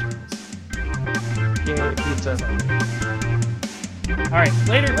 Yay, pizza. All right,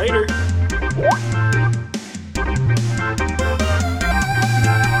 later. Later.